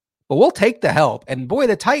help, but we'll take the help. And boy,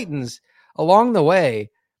 the Titans along the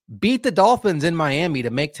way, beat the Dolphins in Miami to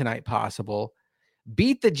make tonight possible,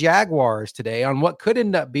 beat the Jaguars today on what could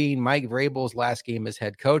end up being Mike Vrabel's last game as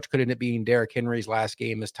head coach, could end up being Derrick Henry's last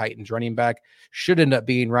game as Titans running back, should end up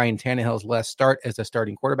being Ryan Tannehill's last start as the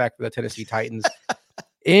starting quarterback for the Tennessee Titans,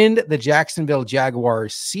 end the Jacksonville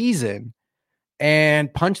Jaguars season,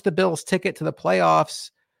 and punch the Bills ticket to the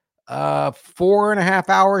playoffs 4.5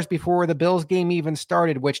 hours before the Bills game even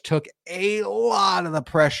started, which took a lot of the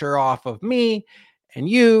pressure off of me and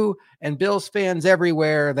you and Bills fans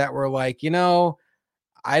everywhere that were like,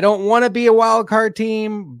 I don't want to be a wild card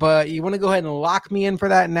team, but you want to go ahead and lock me in for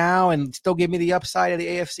that now and still give me the upside of the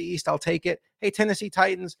AFC East. I'll take it. Hey, Tennessee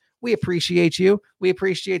Titans, we appreciate you. We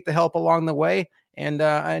appreciate the help along the way.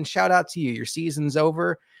 And shout out to you. Your season's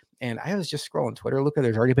over. And I was just scrolling Twitter. Luka,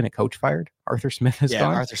 there's already been a coach fired. Arthur Smith has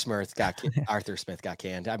gone. Arthur Smith got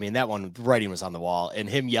canned. I mean, that one, the writing was on the wall. And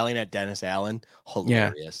him yelling at Dennis Allen,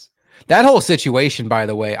 hilarious. Yeah. That whole situation, by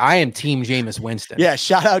the way, I am team Jameis Winston. Yeah,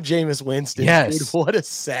 shout out Jameis Winston. Yes. Dude, what a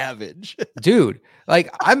savage. Dude, like,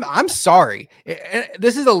 I'm sorry.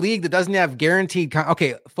 This is a league that doesn't have guaranteed.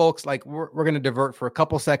 Okay, folks, like, we're going to divert for a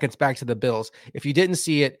couple seconds back to the Bills. If you didn't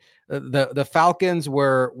see it, the Falcons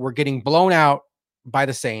were getting blown out by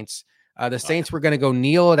the Saints. The Saints were going to go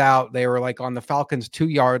kneel it out. They were like on the Falcons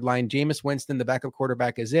 2-yard line. Jameis Winston, the backup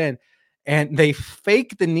quarterback, is in. And they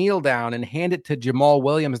fake the kneel down and hand it to Jamal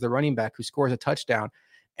Williams, the running back, who scores a touchdown.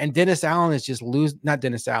 And Dennis Allen is just not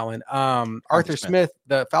Dennis Allen. Arthur Smith,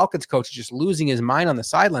 the Falcons coach, is just losing his mind on the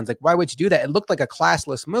sidelines. Like, why would you do that? It looked like a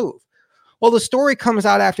classless move. Well, the story comes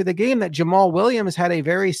out after the game that Jamal Williams had a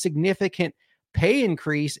very significant pay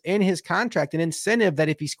increase in his contract, an incentive that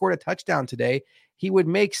if he scored a touchdown today, he would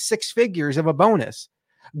make 6 figures of a bonus.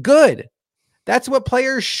 Good. That's what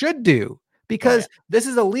players should do. Because this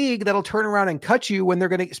is a league that'll turn around and cut you when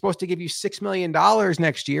they're supposed to give you $6 million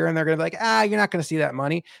next year. And they're going to be like, you're not going to see that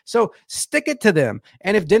money. So stick it to them.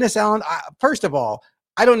 And if Dennis Allen, first of all,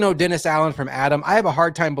 I don't know Dennis Allen from Adam. I have a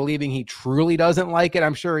hard time believing he truly doesn't like it.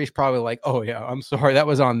 I'm sure he's probably like, oh yeah, I'm sorry, that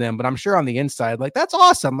was on them. But I'm sure on the inside, like, that's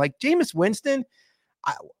awesome. Like, Jameis Winston.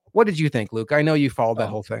 What did you think, Luke? I know you followed that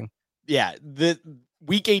whole thing. Yeah. The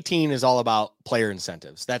Week 18 is all about player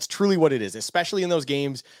incentives. That's truly what it is, especially in those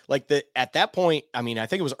games. Like, at that point, I mean, I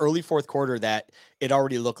think it was early fourth quarter that it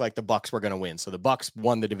already looked like the Bucs were going to win. So the Bucs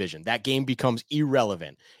won the division. That game becomes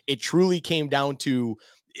irrelevant. It truly came down to,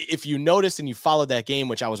 if you noticed and you followed that game,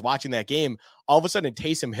 which I was watching that game, all of a sudden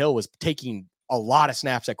Taysom Hill was taking a lot of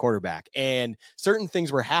snaps at quarterback, and certain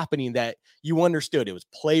things were happening that you understood. It was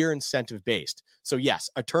player incentive based. So yes,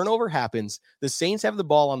 a turnover happens. The Saints have the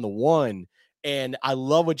ball on the 1. And I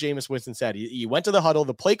love what Jameis Winston said. He went to the huddle.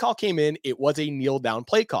 The play call came in. It was a kneel down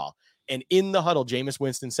play call. And in the huddle, Jameis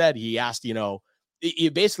Winston said, he asked,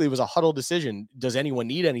 it basically was a huddle decision. Does anyone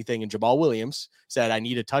need anything? And Jamal Williams said, I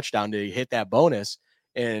need a touchdown to hit that bonus.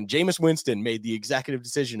 And Jameis Winston made the executive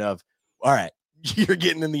decision of, all right, you're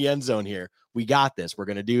getting in the end zone here. We got this. We're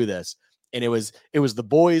going to do this. And it was the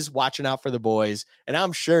boys watching out for the boys. And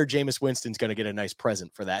I'm sure Jameis Winston's going to get a nice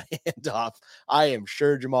present for that handoff. I am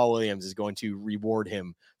sure Jamal Williams is going to reward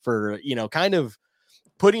him for, kind of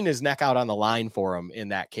putting his neck out on the line for him in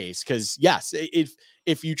that case. Because yes, if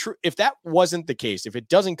that wasn't the case, if it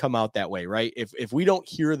doesn't come out that way, right? If we don't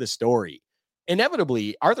hear the story,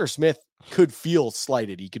 inevitably Arthur Smith could feel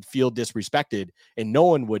slighted. He could feel disrespected, and no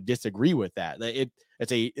one would disagree with that.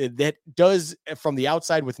 That does, from the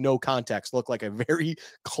outside with no context, look like a very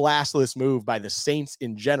classless move by the Saints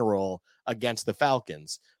in general against the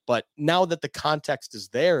Falcons. But now that the context is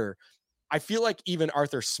there, I feel like even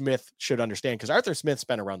Arthur Smith should understand, because Arthur Smith's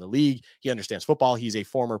been around the league. He understands football. He's a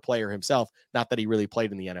former player himself. Not that he really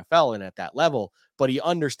played in the NFL and at that level, but he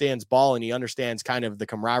understands ball, and he understands kind of the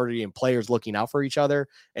camaraderie and players looking out for each other.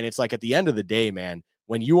 And it's like, at the end of the day, man,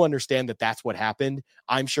 when you understand that that's what happened,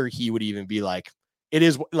 I'm sure he would even be like, it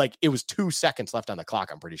was 2 seconds left on the clock.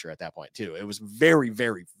 I'm pretty sure at that point too. It was very,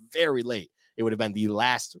 very, very late. It would have been the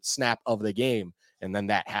last snap of the game. And then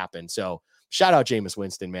that happened. So shout out Jameis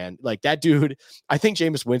Winston, man. Like, that dude, I think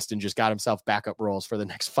Jameis Winston just got himself backup roles for the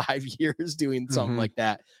next 5 years doing something like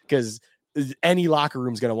that, because any locker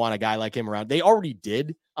room's going to want a guy like him around. They already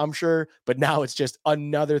did, I'm sure, but now it's just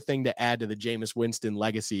another thing to add to the Jameis Winston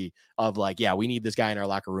legacy of like, yeah, we need this guy in our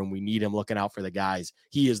locker room. We need him looking out for the guys.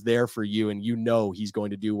 He is there for you, and he's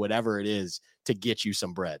going to do whatever it is to get you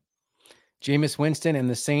some bread. Jameis Winston and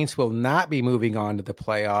the Saints will not be moving on to the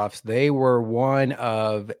playoffs. They were one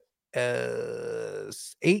of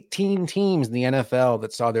 18 teams in the NFL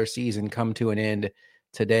that saw their season come to an end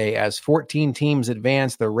today, as 14 teams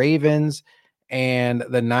advance. The Ravens and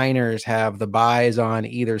the Niners have the byes on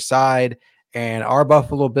either side, And our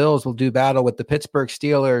Buffalo Bills will do battle with the Pittsburgh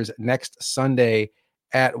Steelers next Sunday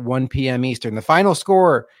at 1 p.m. Eastern. The final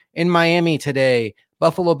score in Miami today,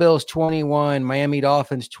 Buffalo Bills 21, Miami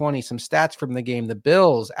Dolphins 20. Some stats from the game. The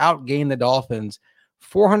Bills outgained the Dolphins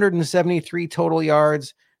 473 total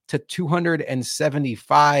yards to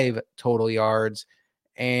 275 total yards.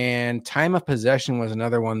 And time of possession was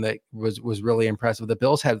another one that was really impressive. The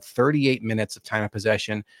Bills had 38 minutes of time of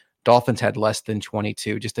possession. Dolphins had less than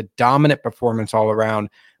 22. Just a dominant performance all around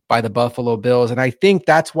by the Buffalo Bills. And I think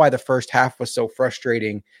that's why the first half was so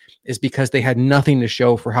frustrating, is because they had nothing to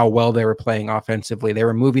show for how well they were playing offensively. They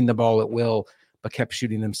were moving the ball at will, but kept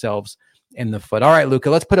shooting themselves in the foot. All right,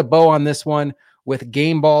 Luka, let's put a bow on this one with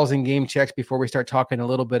game balls and game checks before we start talking a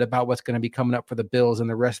little bit about what's going to be coming up for the Bills and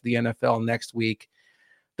the rest of the NFL next week.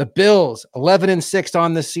 The Bills, 11-6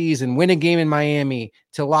 on the season, win a game in Miami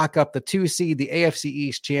to lock up the 2 seed, the AFC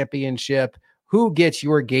East championship. Who gets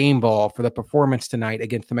your game ball for the performance tonight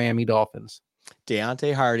against the Miami Dolphins?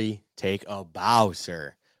 Deontay Hardy, take a bow,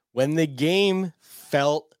 sir. When the game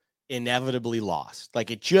felt inevitably lost, like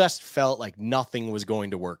it just felt like nothing was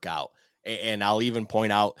going to work out. And I'll even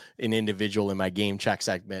point out an individual in my game check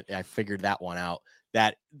segment. I figured that one out,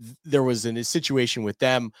 that there was a situation with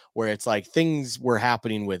them where it's like things were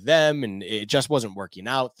happening with them and it just wasn't working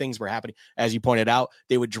out. Things were happening. As you pointed out,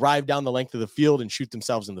 they would drive down the length of the field and shoot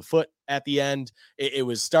themselves in the foot at the end. It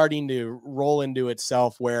was starting to roll into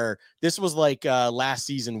itself where this was like last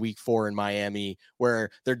season, week 4 in Miami,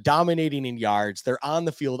 where they're dominating in yards. They're on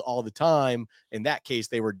the field all the time. In that case,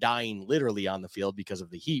 they were dying literally on the field because of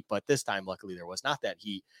the heat. But this time, luckily, there was not that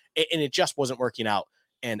heat and it just wasn't working out.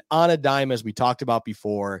 And on a dime, as we talked about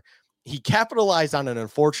before, he capitalized on an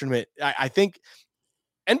unfortunate. I think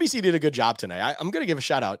NBC did a good job tonight. I'm going to give a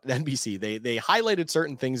shout out to NBC. They highlighted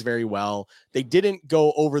certain things very well. They didn't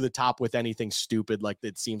go over the top with anything stupid like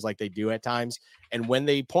it seems like they do at times. And when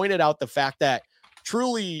they pointed out the fact that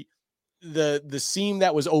truly the seam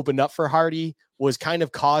that was opened up for Hardy was kind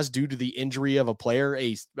of caused due to the injury of a player,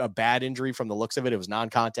 a bad injury from the looks of it. It was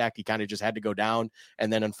non-contact. He kind of just had to go down.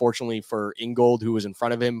 And then unfortunately for Ingold, who was in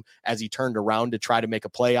front of him, as he turned around to try to make a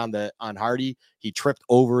play on Hardy, he tripped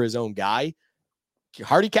over his own guy.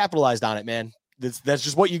 Hardy capitalized on it, man. That's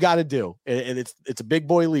just what you got to do. And it's a big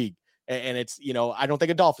boy league. And it's, I don't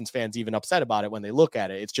think a Dolphins fan's even upset about it when they look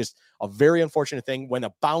at it. It's just a very unfortunate thing when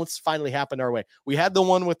a bounce finally happened our way. We had the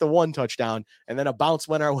one with the 1 touchdown, and then a bounce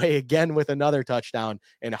went our way again with another touchdown.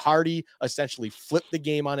 And Hardy essentially flipped the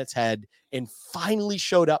game on its head and finally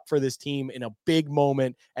showed up for this team in a big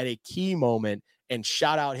moment, at a key moment. And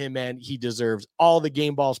shout out him, man. He deserves all the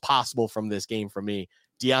game balls possible from this game from me.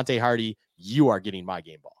 Deontay Hardy, you are getting my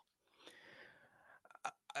game ball.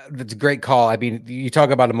 That's a great call. I mean, you talk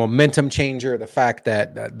about a momentum changer, the fact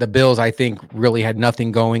that the Bills, I think, really had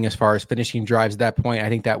nothing going as far as finishing drives at that point. I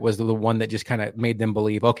think that was the one that just kind of made them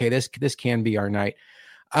believe, okay, this can be our night.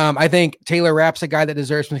 I think Taylor Rapp's a guy that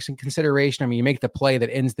deserves some consideration. I mean, you make the play that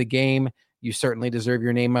ends the game, you certainly deserve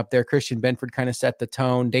your name up there. Christian Benford kind of set the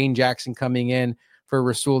tone. Dane Jackson coming in for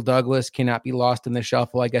Rasul Douglas cannot be lost in the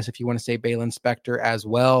shuffle, I guess, if you want to say Balin Spector as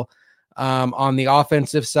well. On the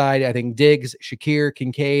offensive side, I think Diggs, Shakir,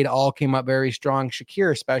 Kincaid all came up very strong.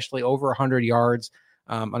 Shakir especially over 100 yards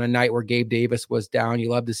on a night where Gabe Davis was down. You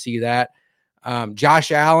love to see that.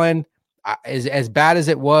 Josh Allen, as bad as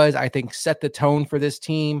it was, I think set the tone for this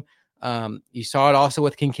team. You saw it also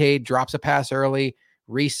with Kincaid, drops a pass early,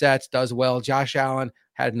 resets, does well. Josh Allen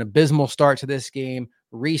had an abysmal start to this game,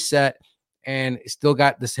 reset, and still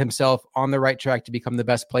got this himself on the right track to become the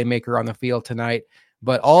best playmaker on the field tonight.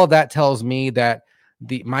 But all of that tells me that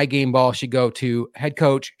my game ball should go to head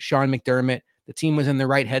coach Sean McDermott. The team was in the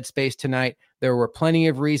right headspace tonight. There were plenty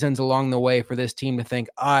of reasons along the way for this team to think,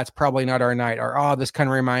 it's probably not our night, or this kind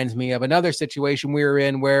of reminds me of another situation we were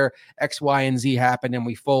in where X, Y, and Z happened and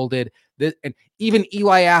we folded. And even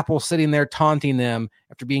Eli Apple sitting there taunting them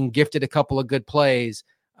after being gifted a couple of good plays.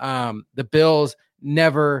 The Bills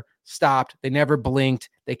never stopped. They never blinked.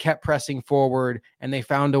 They kept pressing forward and they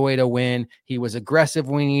found a way to win. He was aggressive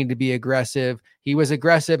when he needed to be aggressive. He was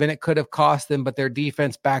aggressive and it could have cost them, but their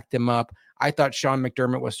defense backed him up. I thought Sean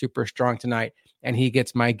McDermott was super strong tonight and he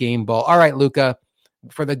gets my game ball. All right, Luka,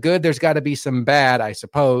 for the good, there's got to be some bad, I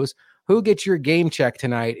suppose. Who gets your game check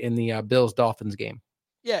tonight in the Bills-Dolphins game?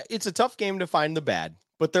 Yeah, it's a tough game to find the bad,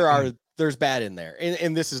 but there's bad in there.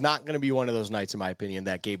 And this is not going to be one of those nights, in my opinion,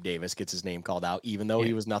 that Gabe Davis gets his name called out, even though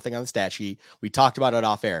he was nothing on the stat sheet. We talked about it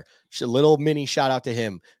off air. A little mini shout out to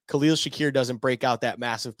him. Khalil Shakir doesn't break out that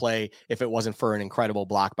massive play if it wasn't for an incredible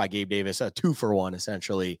block by Gabe Davis, a 2-for-1,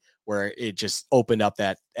 essentially, where it just opened up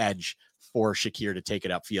that edge for Shakir to take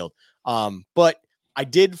it upfield. But I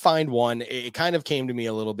did find one. It kind of came to me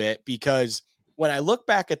a little bit because when I look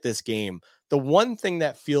back at this game, the one thing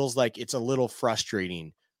that feels like it's a little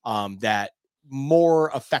frustrating, that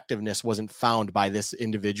more effectiveness wasn't found by this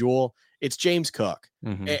individual, it's James Cook.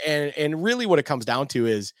 And really what it comes down to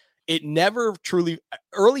is it never truly,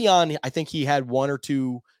 early on, I think he had one or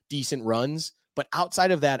two decent runs, but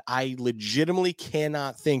outside of that, I legitimately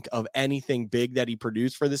cannot think of anything big that he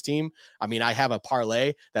produced for this team. I mean, I have a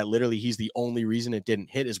parlay that literally he's the only reason it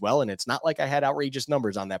didn't hit as well. And it's not like I had outrageous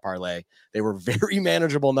numbers on that parlay. They were very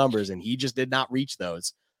manageable numbers, and he just did not reach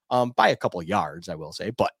those by a couple of yards, I will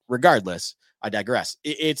say. But regardless, I digress.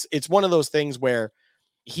 It's one of those things where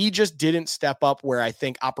he just didn't step up where I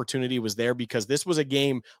think opportunity was there, because this was a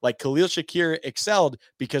game like Khalil Shakir excelled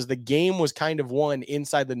because the game was kind of won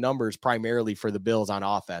inside the numbers primarily for the Bills on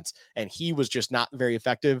offense. And he was just not very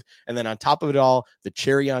effective. And then on top of it all, the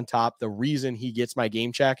cherry on top, the reason he gets my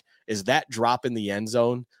game check is that drop in the end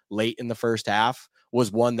zone late in the first half was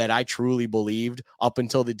one that I truly believed up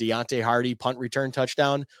until the Deontay Hardy punt return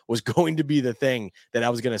touchdown was going to be the thing that I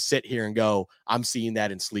was going to sit here and go, I'm seeing that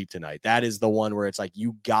in sleep tonight. That is the one where it's like,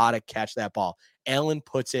 you got to catch that ball. Allen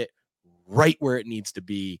puts it right where it needs to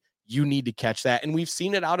be. You need to catch that. And we've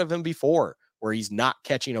seen it out of him before where he's not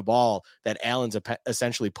catching a ball that Allen's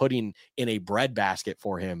essentially putting in a breadbasket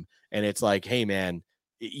for him. And it's like, hey man,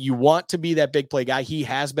 you want to be that big play guy. He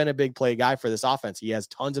has been a big play guy for this offense. He has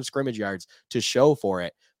tons of scrimmage yards to show for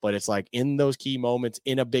it, but it's like in those key moments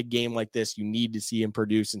in a big game like this, you need to see him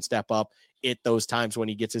produce and step up at those times when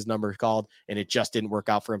he gets his number called, and it just didn't work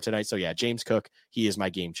out for him tonight. So yeah, James Cook, he is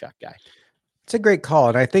my game check guy. It's a great call.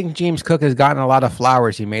 And I think James Cook has gotten a lot of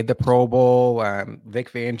flowers. He made the Pro Bowl.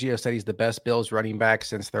 Vic Fangio said he's the best Bills running back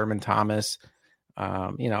since Thurman Thomas.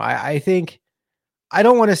 I think, I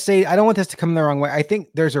don't want this to come the wrong way. I think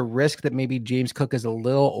there's a risk that maybe James Cook is a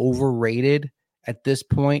little overrated at this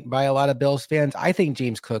point by a lot of Bills fans. I think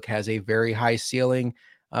James Cook has a very high ceiling,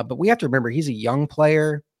 but we have to remember he's a young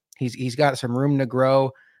player. He's got some room to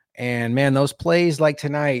grow. And man, those plays like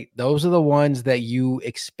tonight, those are the ones that you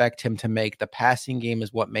expect him to make. The passing game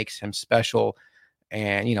is what makes him special.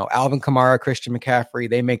 And, Alvin Kamara, Christian McCaffrey,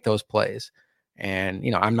 they make those plays. And,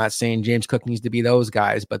 I'm not saying James Cook needs to be those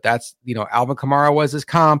guys, but that's, Alvin Kamara was his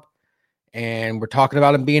comp, and we're talking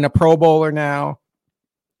about him being a Pro Bowler now.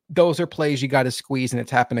 Those are plays you got to squeeze, and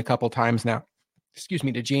it's happened a couple times now,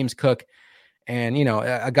 to James Cook. And,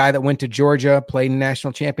 a guy that went to Georgia, played in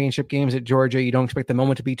national championship games at Georgia. You don't expect the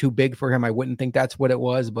moment to be too big for him. I wouldn't think that's what it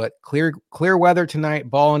was, but clear weather tonight,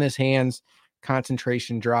 ball in his hands,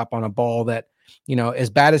 concentration drop on a ball that, as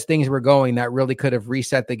bad as things were going, that really could have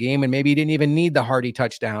reset the game. And maybe he didn't even need the Hardy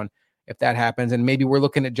touchdown if that happens. And maybe we're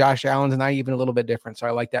looking at Josh Allen's and I even a little bit different. So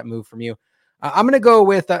I like that move from you. I'm going to go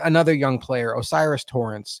with another young player, O'Cyrus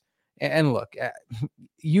Torrence. And look,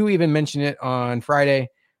 you even mentioned it on Friday.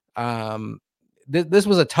 This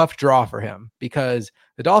was a tough draw for him because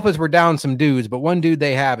the Dolphins were down some dudes, but one dude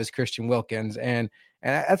they have is Christian Wilkins. And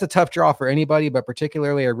that's a tough draw for anybody, but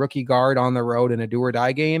particularly a rookie guard on the road in a do or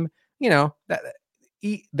die game.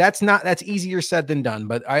 That's easier said than done.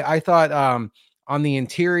 But I thought on the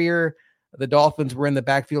interior, the Dolphins were in the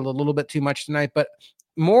backfield a little bit too much tonight, but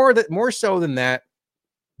more so than that,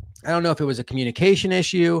 I don't know if it was a communication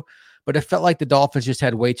issue, but it felt like the Dolphins just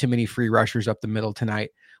had way too many free rushers up the middle tonight,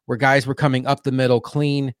 where guys were coming up the middle,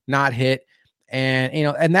 clean, not hit. And,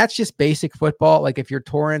 and that's just basic football. Like if you're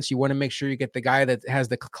Torrance, you want to make sure you get the guy that has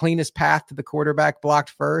the cleanest path to the quarterback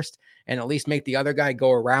blocked first, and at least make the other guy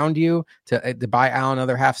go around you to buy Allen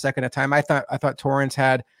another half second at a time. I thought Torrance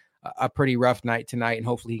had a pretty rough night tonight, and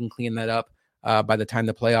hopefully he can clean that up by the time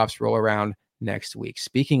the playoffs roll around next week.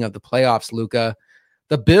 Speaking of the playoffs, Luka,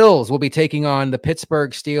 the Bills will be taking on the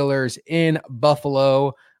Pittsburgh Steelers in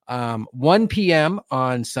Buffalo, 1 p.m.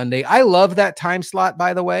 on Sunday. I love that time slot,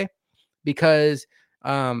 by the way, because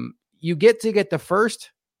you get the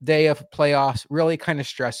first day of playoffs really kind of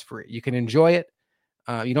stress-free. You can enjoy it.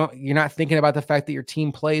 You're not thinking about the fact that your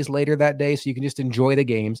team plays later that day, so you can just enjoy the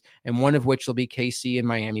games. And one of which will be KC and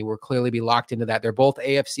Miami. We'll clearly be locked into that. They're both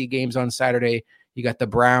AFC games on Saturday. You got the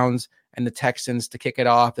Browns and the Texans to kick it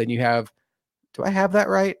off. Then you have, do I have that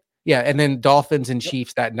right? Yeah. And then Dolphins and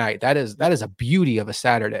Chiefs that night. That is a beauty of a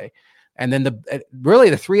Saturday. And then the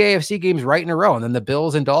 3 AFC games right in a row. And then the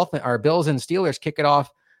Bills and Steelers kick it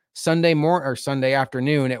off Sunday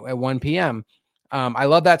afternoon at 1 p.m. I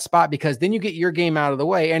love that spot because then you get your game out of the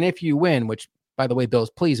way. And if you win, which by the way, Bills,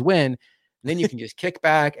 please win, then you can just kick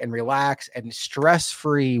back and relax and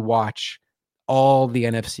stress-free watch all the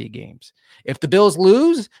NFC games. If the Bills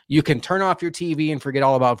lose, you can turn off your TV and forget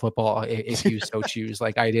all about football if you so choose,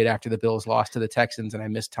 like I did after the Bills lost to the Texans and I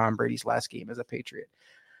missed Tom Brady's last game as a Patriot.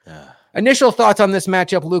 Initial thoughts on this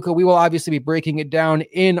matchup, Luka. We will obviously be breaking it down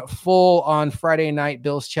in full on Friday night.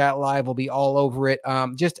 Bills Chat Live will be all over it.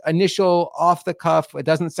 Just initial off the cuff. It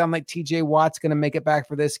doesn't sound like TJ Watt's going to make it back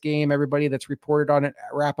for this game. Everybody that's reported on it,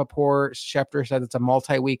 Rappaport, Schefter said it's a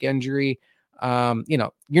multi-week injury.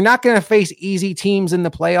 You're not going to face easy teams in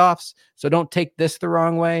the playoffs, so don't take this the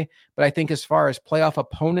wrong way. But I think as far as playoff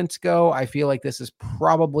opponents go, I feel like this is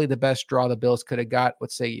probably the best draw the Bills could have got.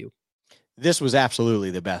 What say you? This was absolutely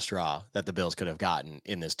the best draw that the Bills could have gotten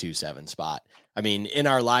in this 2-7 spot. I mean, in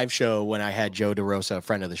our live show, when I had Joe DeRosa, a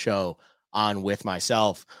friend of the show, on with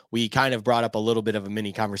myself, we kind of brought up a little bit of a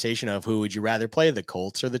mini conversation of who would you rather play, the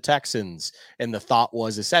Colts or the Texans? And the thought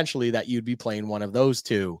was essentially that you'd be playing one of those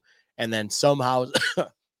two. And then somehow,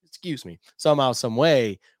 somehow, some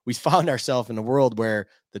way, we found ourselves in a world where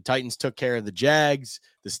the Titans took care of the Jags.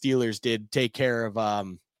 The Steelers did took care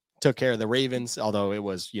of the Ravens, although it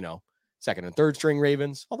was, second and third string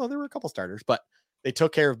Ravens, although there were a couple starters, but they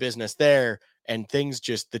took care of business there, and things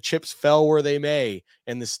the chips fell where they may.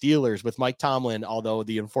 And the Steelers with Mike Tomlin, although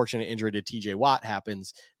the unfortunate injury to TJ Watt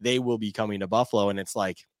happens, they will be coming to Buffalo. And it's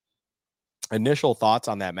like, initial thoughts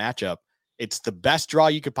on that matchup. It's the best draw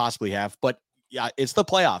you could possibly have, but yeah, it's the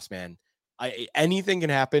playoffs, man. Anything can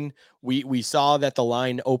happen. We saw that the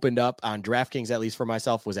line opened up on DraftKings, at least for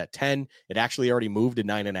myself, was at 10. It actually already moved to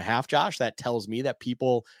 9.5, Josh. That tells me that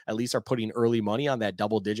people at least are putting early money on that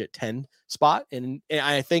double-digit 10 spot. And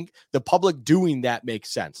I think the public doing that makes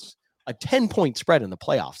sense. A 10-point spread in the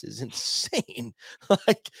playoffs is insane.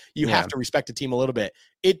 Like, you have to respect the team a little bit.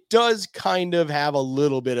 It does kind of have a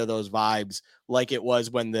little bit of those vibes like it was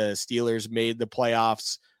when the Steelers made the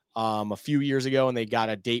playoffs a few years ago, and they got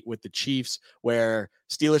a date with the Chiefs where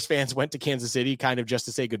Steelers fans went to Kansas City kind of just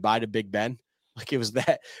to say goodbye to Big Ben. Like, it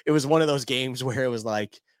was one of those games where it was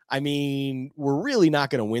like, I mean, we're really not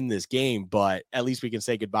going to win this game, but at least we can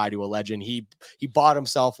say goodbye to a legend. He bought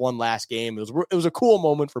himself one last game. It was a cool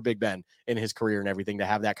moment for Big Ben in his career and everything to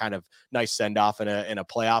have that kind of nice send off in a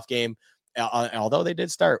playoff game. Although they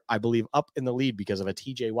did start, I believe, up in the lead because of a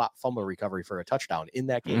TJ Watt fumble recovery for a touchdown in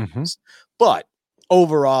that game. Mm-hmm. But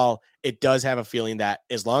overall, it does have a feeling that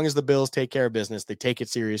as long as the Bills take care of business, they take it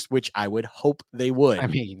serious, which I would hope they would. I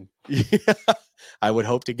mean, I would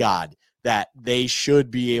hope to God that they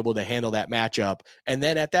should be able to handle that matchup. And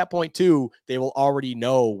then at that point too, they will already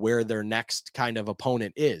know where their next kind of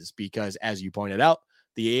opponent is, because as you pointed out,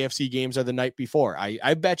 the AFC games are the night before.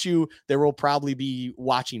 I bet you there will probably be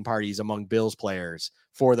watching parties among Bills players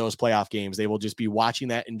for those playoff games. They will just be watching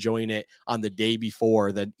that, enjoying it on the day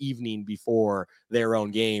before, the evening before their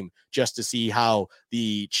own game, just to see how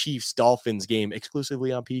the Chiefs-Dolphins game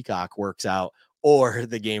exclusively on Peacock works out, or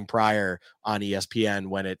the game prior on ESPN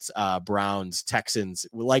when it's Browns-Texans.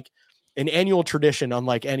 Like an annual tradition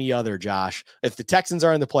unlike any other, Josh. If the Texans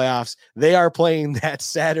are in the playoffs, they are playing that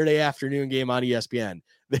Saturday afternoon game on ESPN.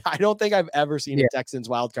 I don't think I've ever seen a Texans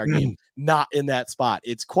wildcard game not in that spot.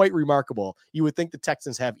 It's quite remarkable. You would think the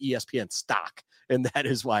Texans have ESPN stock, and that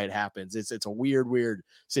is why it happens. It's a weird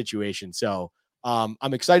situation. So I'm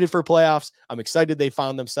excited for playoffs. I'm excited they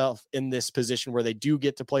found themselves in this position where they do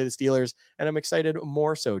get to play the Steelers. And I'm excited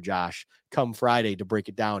more so, Josh, come Friday to break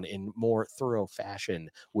it down in more thorough fashion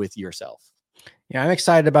with yourself. Yeah, I'm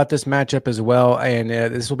excited about this matchup as well. And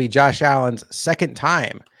this will be Josh Allen's second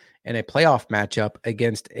time in a playoff matchup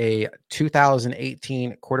against a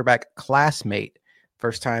 2018 quarterback classmate.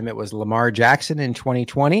 First time it was Lamar Jackson in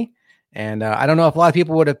 2020. And I don't know if a lot of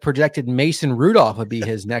people would have projected Mason Rudolph would be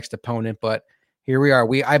his next opponent, but here we are.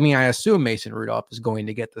 I assume Mason Rudolph is going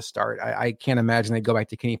to get the start. I can't imagine they go back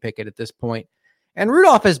to Kenny Pickett at this point. And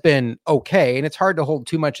Rudolph has been okay, and it's hard to hold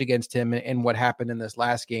too much against him in what happened in this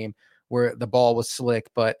last game where the ball was slick.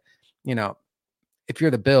 But, if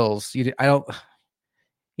you're the Bills, you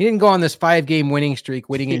didn't go on this 5-game winning streak,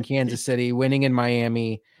 winning in Kansas City, winning in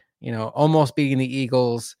Miami, almost beating the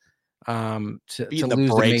Eagles, to lose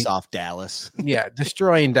the brakes off Dallas. Yeah,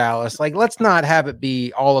 destroying Dallas. Like, let's not have it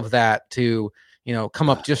be all of that to, come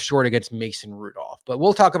up just short against Mason Rudolph. But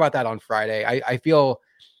we'll talk about that on Friday. I feel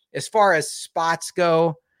as far as spots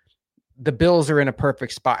go, the Bills are in a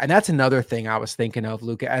perfect spot. And that's another thing I was thinking of,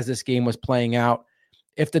 Luka, as this game was playing out.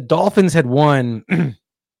 If the Dolphins had won,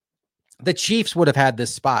 the Chiefs would have had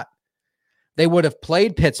this spot. They would have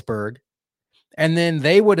played Pittsburgh, and then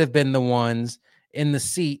they would have been the ones in the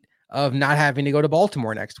seat of not having to go to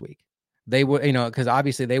Baltimore next week. They would, because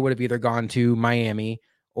obviously they would have either gone to Miami,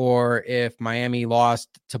 or if Miami lost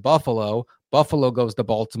to Buffalo, Buffalo goes to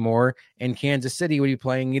Baltimore, and Kansas City would be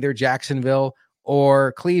playing either Jacksonville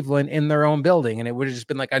or Cleveland in their own building. And it would have just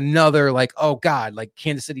been like another, like, oh God, like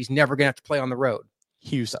Kansas City's never going to have to play on the road.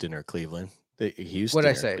 Houston or Cleveland. Houston. What did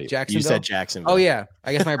I say? Cleveland. Jacksonville? You said Jacksonville. Oh yeah.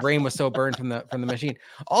 I guess my brain was so burned from the machine.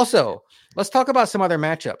 Also, let's talk about some other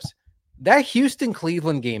matchups. That Houston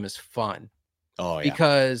Cleveland game is fun. Oh yeah.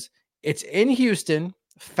 Because it's in Houston,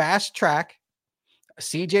 fast track.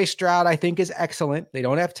 CJ Stroud, I think, is excellent. They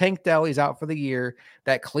don't have Tank Dell. He's out for the year.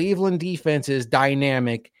 That Cleveland defense is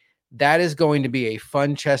dynamic. That is going to be a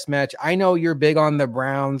fun chess match. I know you're big on the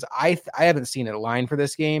Browns. I haven't seen a line for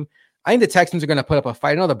this game. I think the Texans are going to put up a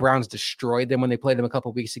fight. I know the Browns destroyed them when they played them a couple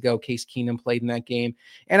of weeks ago. Case Keenum played in that game.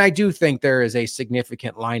 And I do think there is a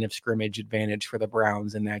significant line of scrimmage advantage for the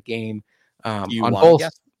Browns in that game on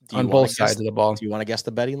both sides of the ball. Do you want to guess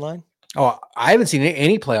the betting line? Oh, I haven't seen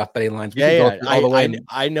any playoff betting lines.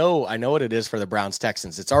 I know what it is for the Browns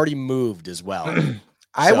Texans. It's already moved as well.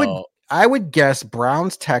 I would guess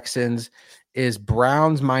Browns Texans is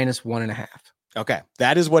Browns -1.5. Okay,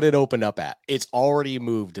 that is what it opened up at. It's already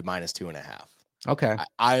moved to -2.5. Okay,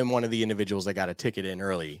 I am one of the individuals that got a ticket in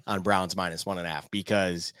early on Browns -1.5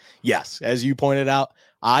 because, yes, as you pointed out,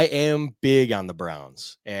 I am big on the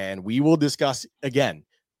Browns, and we will discuss again.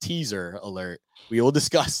 Teaser alert. We will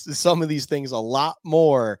discuss some of these things a lot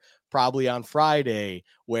more probably on Friday,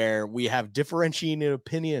 where we have differentiating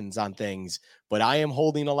opinions on things, but I am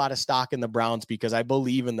holding a lot of stock in the Browns because I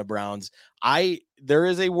believe in the Browns. There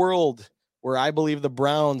is a world where I believe the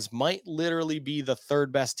Browns might literally be the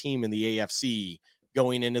third best team in the AFC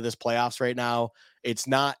going into this playoffs right now. It's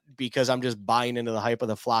not because I'm just buying into the hype of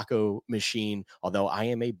the Flacco machine, although I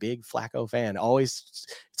am a big Flacco fan. It's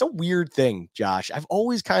a weird thing, Josh. I've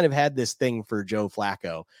always kind of had this thing for Joe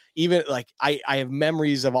Flacco. Even like I have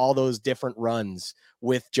memories of all those different runs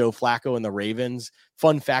with Joe Flacco and the Ravens.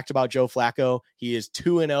 Fun fact about Joe Flacco, he is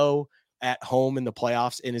 2-0 at home in the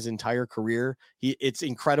playoffs in his entire career. It's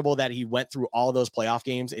incredible that he went through all those playoff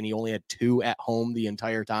games and he only had 2 at home the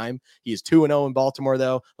entire time. He is 2-0 in Baltimore,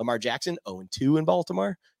 though. Lamar Jackson 0-2 in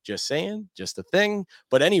Baltimore. Just saying, just a thing.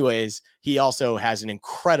 But anyways, he also has an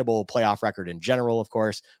incredible playoff record in general. Of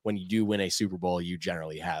course, when you do win a Super Bowl, you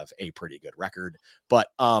generally have a pretty good record. But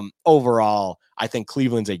overall, I think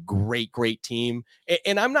Cleveland's a great, great team.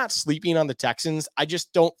 And I'm not sleeping on the Texans. I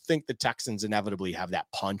just don't think the Texans inevitably have that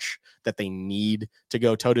punch that they need to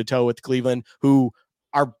go toe-to-toe with Cleveland, who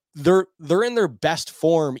are they're in their best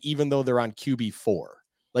form, even though they're on QB4.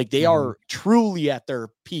 Like they are truly at their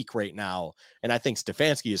peak right now. And I think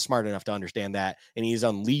Stefanski is smart enough to understand that. And he's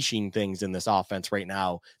unleashing things in this offense right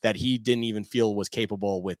now that he didn't even feel was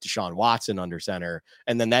capable with Deshaun Watson under center.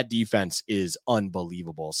 And then that defense is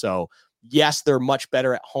unbelievable. So yes, they're much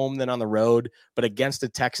better at home than on the road, but against the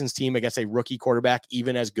Texans team, against a rookie quarterback,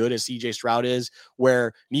 even as good as CJ Stroud is,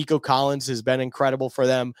 where Nico Collins has been incredible for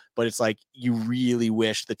them, but it's like, you really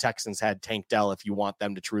wish the Texans had Tank Dell if you want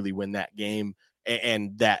them to truly win that game.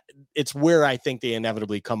 And that it's where I think they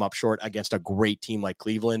inevitably come up short against a great team like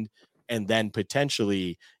Cleveland. And then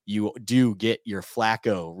potentially you do get your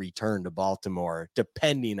Flacco return to Baltimore,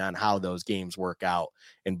 depending on how those games work out.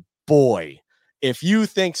 And boy, if you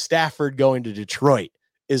think Stafford going to Detroit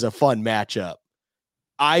is a fun matchup,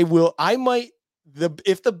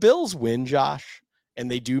 if the Bills win, Josh, and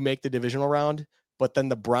they do make the divisional round, but then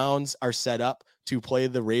the Browns are set up to play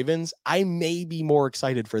the Ravens, I may be more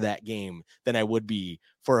excited for that game than I would be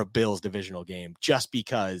for a Bills divisional game, just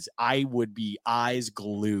because I would be eyes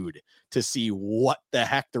glued to see what the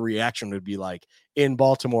heck the reaction would be like in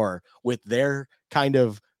Baltimore with their kind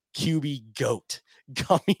of QB goat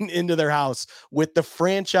coming into their house with the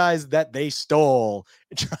franchise that they stole,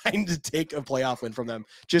 trying to take a playoff win from them.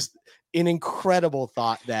 Just an incredible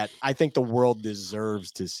thought that I think the world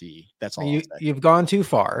deserves to see. That's all. You've gone too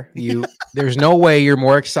far. There's no way you're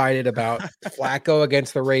more excited about Flacco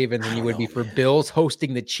against the Ravens than you would be for Bills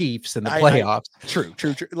hosting the Chiefs in the playoffs. True.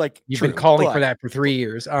 Like you've been calling for that for 3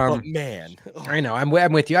 years. Man, I know. I'm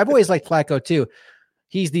with you. I've always liked Flacco too.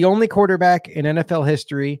 He's the only quarterback in NFL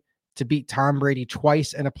history to beat Tom Brady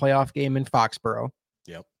twice in a playoff game in Foxborough.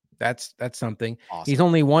 Yep. That's something. Awesome. He's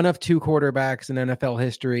only one of 2 quarterbacks in NFL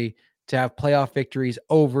history to have playoff victories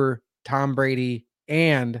over Tom Brady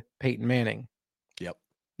and Peyton Manning. Yep.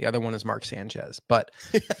 The other one is Mark Sanchez, but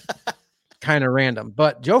kind of random.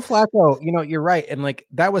 But Joe Flacco, you're right. And like,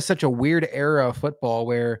 that was such a weird era of football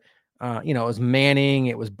where, it was Manning,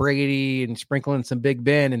 it was Brady, and sprinkling some Big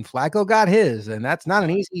Ben, and Flacco got his, and that's not an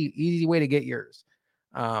easy way to get yours.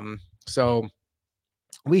 So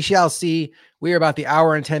we shall see. We are about the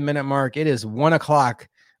hour and 10-minute mark. It is 1:00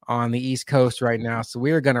 on the East Coast right now. So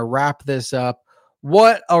we are going to wrap this up.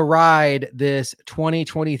 What a ride this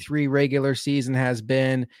 2023 regular season has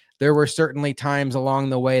been. There were certainly times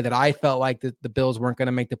along the way that I felt like the Bills weren't going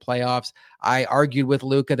to make the playoffs. I argued with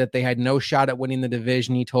Luka that they had no shot at winning the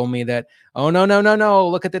division. He told me that, oh, no.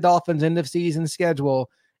 Look at the Dolphins' end of season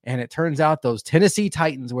schedule. And it turns out those Tennessee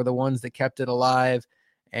Titans were the ones that kept it alive.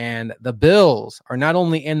 And the Bills are not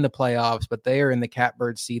only in the playoffs, but they are in the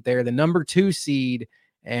catbird seat. They are the number 2 seed.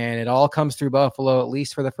 And it all comes through Buffalo, at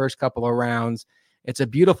least for the first couple of rounds. It's a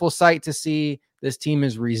beautiful sight to see. This team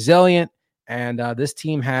is resilient, and this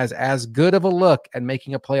team has as good of a look at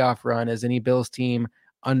making a playoff run as any Bills team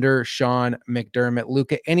under Sean McDermott.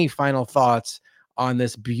 Luka, any final thoughts on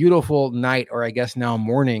this beautiful night, or I guess now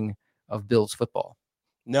morning, of Bills football?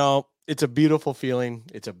 No, it's a beautiful feeling.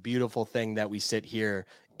 It's a beautiful thing that we sit here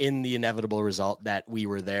in the inevitable result that we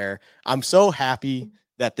were there. I'm so happy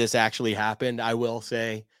that this actually happened. I will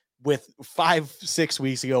say, with 5-6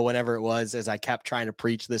 weeks ago, whenever it was, as I kept trying to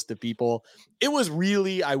preach this to people, it was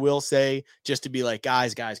really, I will say, just to be like,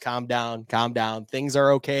 guys, calm down. Things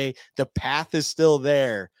are okay. The path is still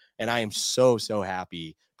there. And I am so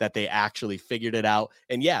happy that they actually figured it out.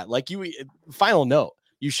 And yeah, like final note,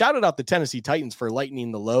 you shouted out the Tennessee Titans for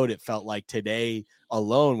lightening the load. It felt like today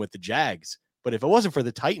alone with the Jags. But if it wasn't for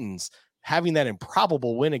the Titans having that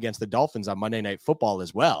improbable win against the Dolphins on Monday Night Football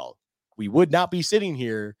as well, we would not be sitting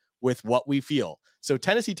here with what we feel. So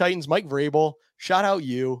Tennessee Titans, Mike Vrabel, shout out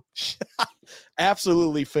you.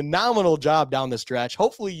 Absolutely phenomenal job down the stretch.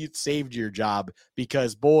 Hopefully you saved your job,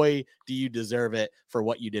 because boy, do you deserve it for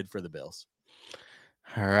what you did for the Bills.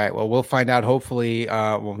 All right. Well, we'll find out. Hopefully,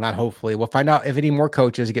 not hopefully. We'll find out if any more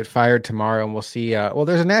coaches get fired tomorrow, and we'll see. Well,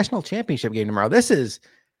 there's a national championship game tomorrow. This is,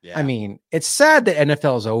 I mean, it's sad that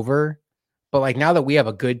NFL is over, but like now that we have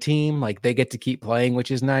a good team, like they get to keep playing,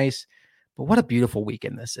 which is nice. But what a beautiful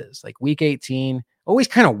weekend this is. Like week 18, always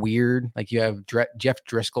kind of weird. Like you have Jeff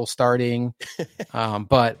Driscoll starting.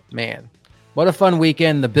 But man, what a fun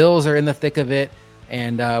weekend. The Bills are in the thick of it.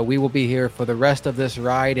 And we will be here for the rest of this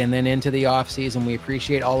ride and then into the offseason. We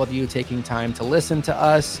appreciate all of you taking time to listen to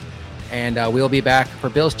us. And we'll be back for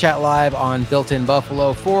Bills Chat Live on Built in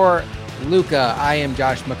Buffalo. For Luka, I am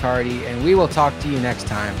Josh McCarty, and we will talk to you next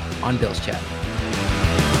time on Bills Chat.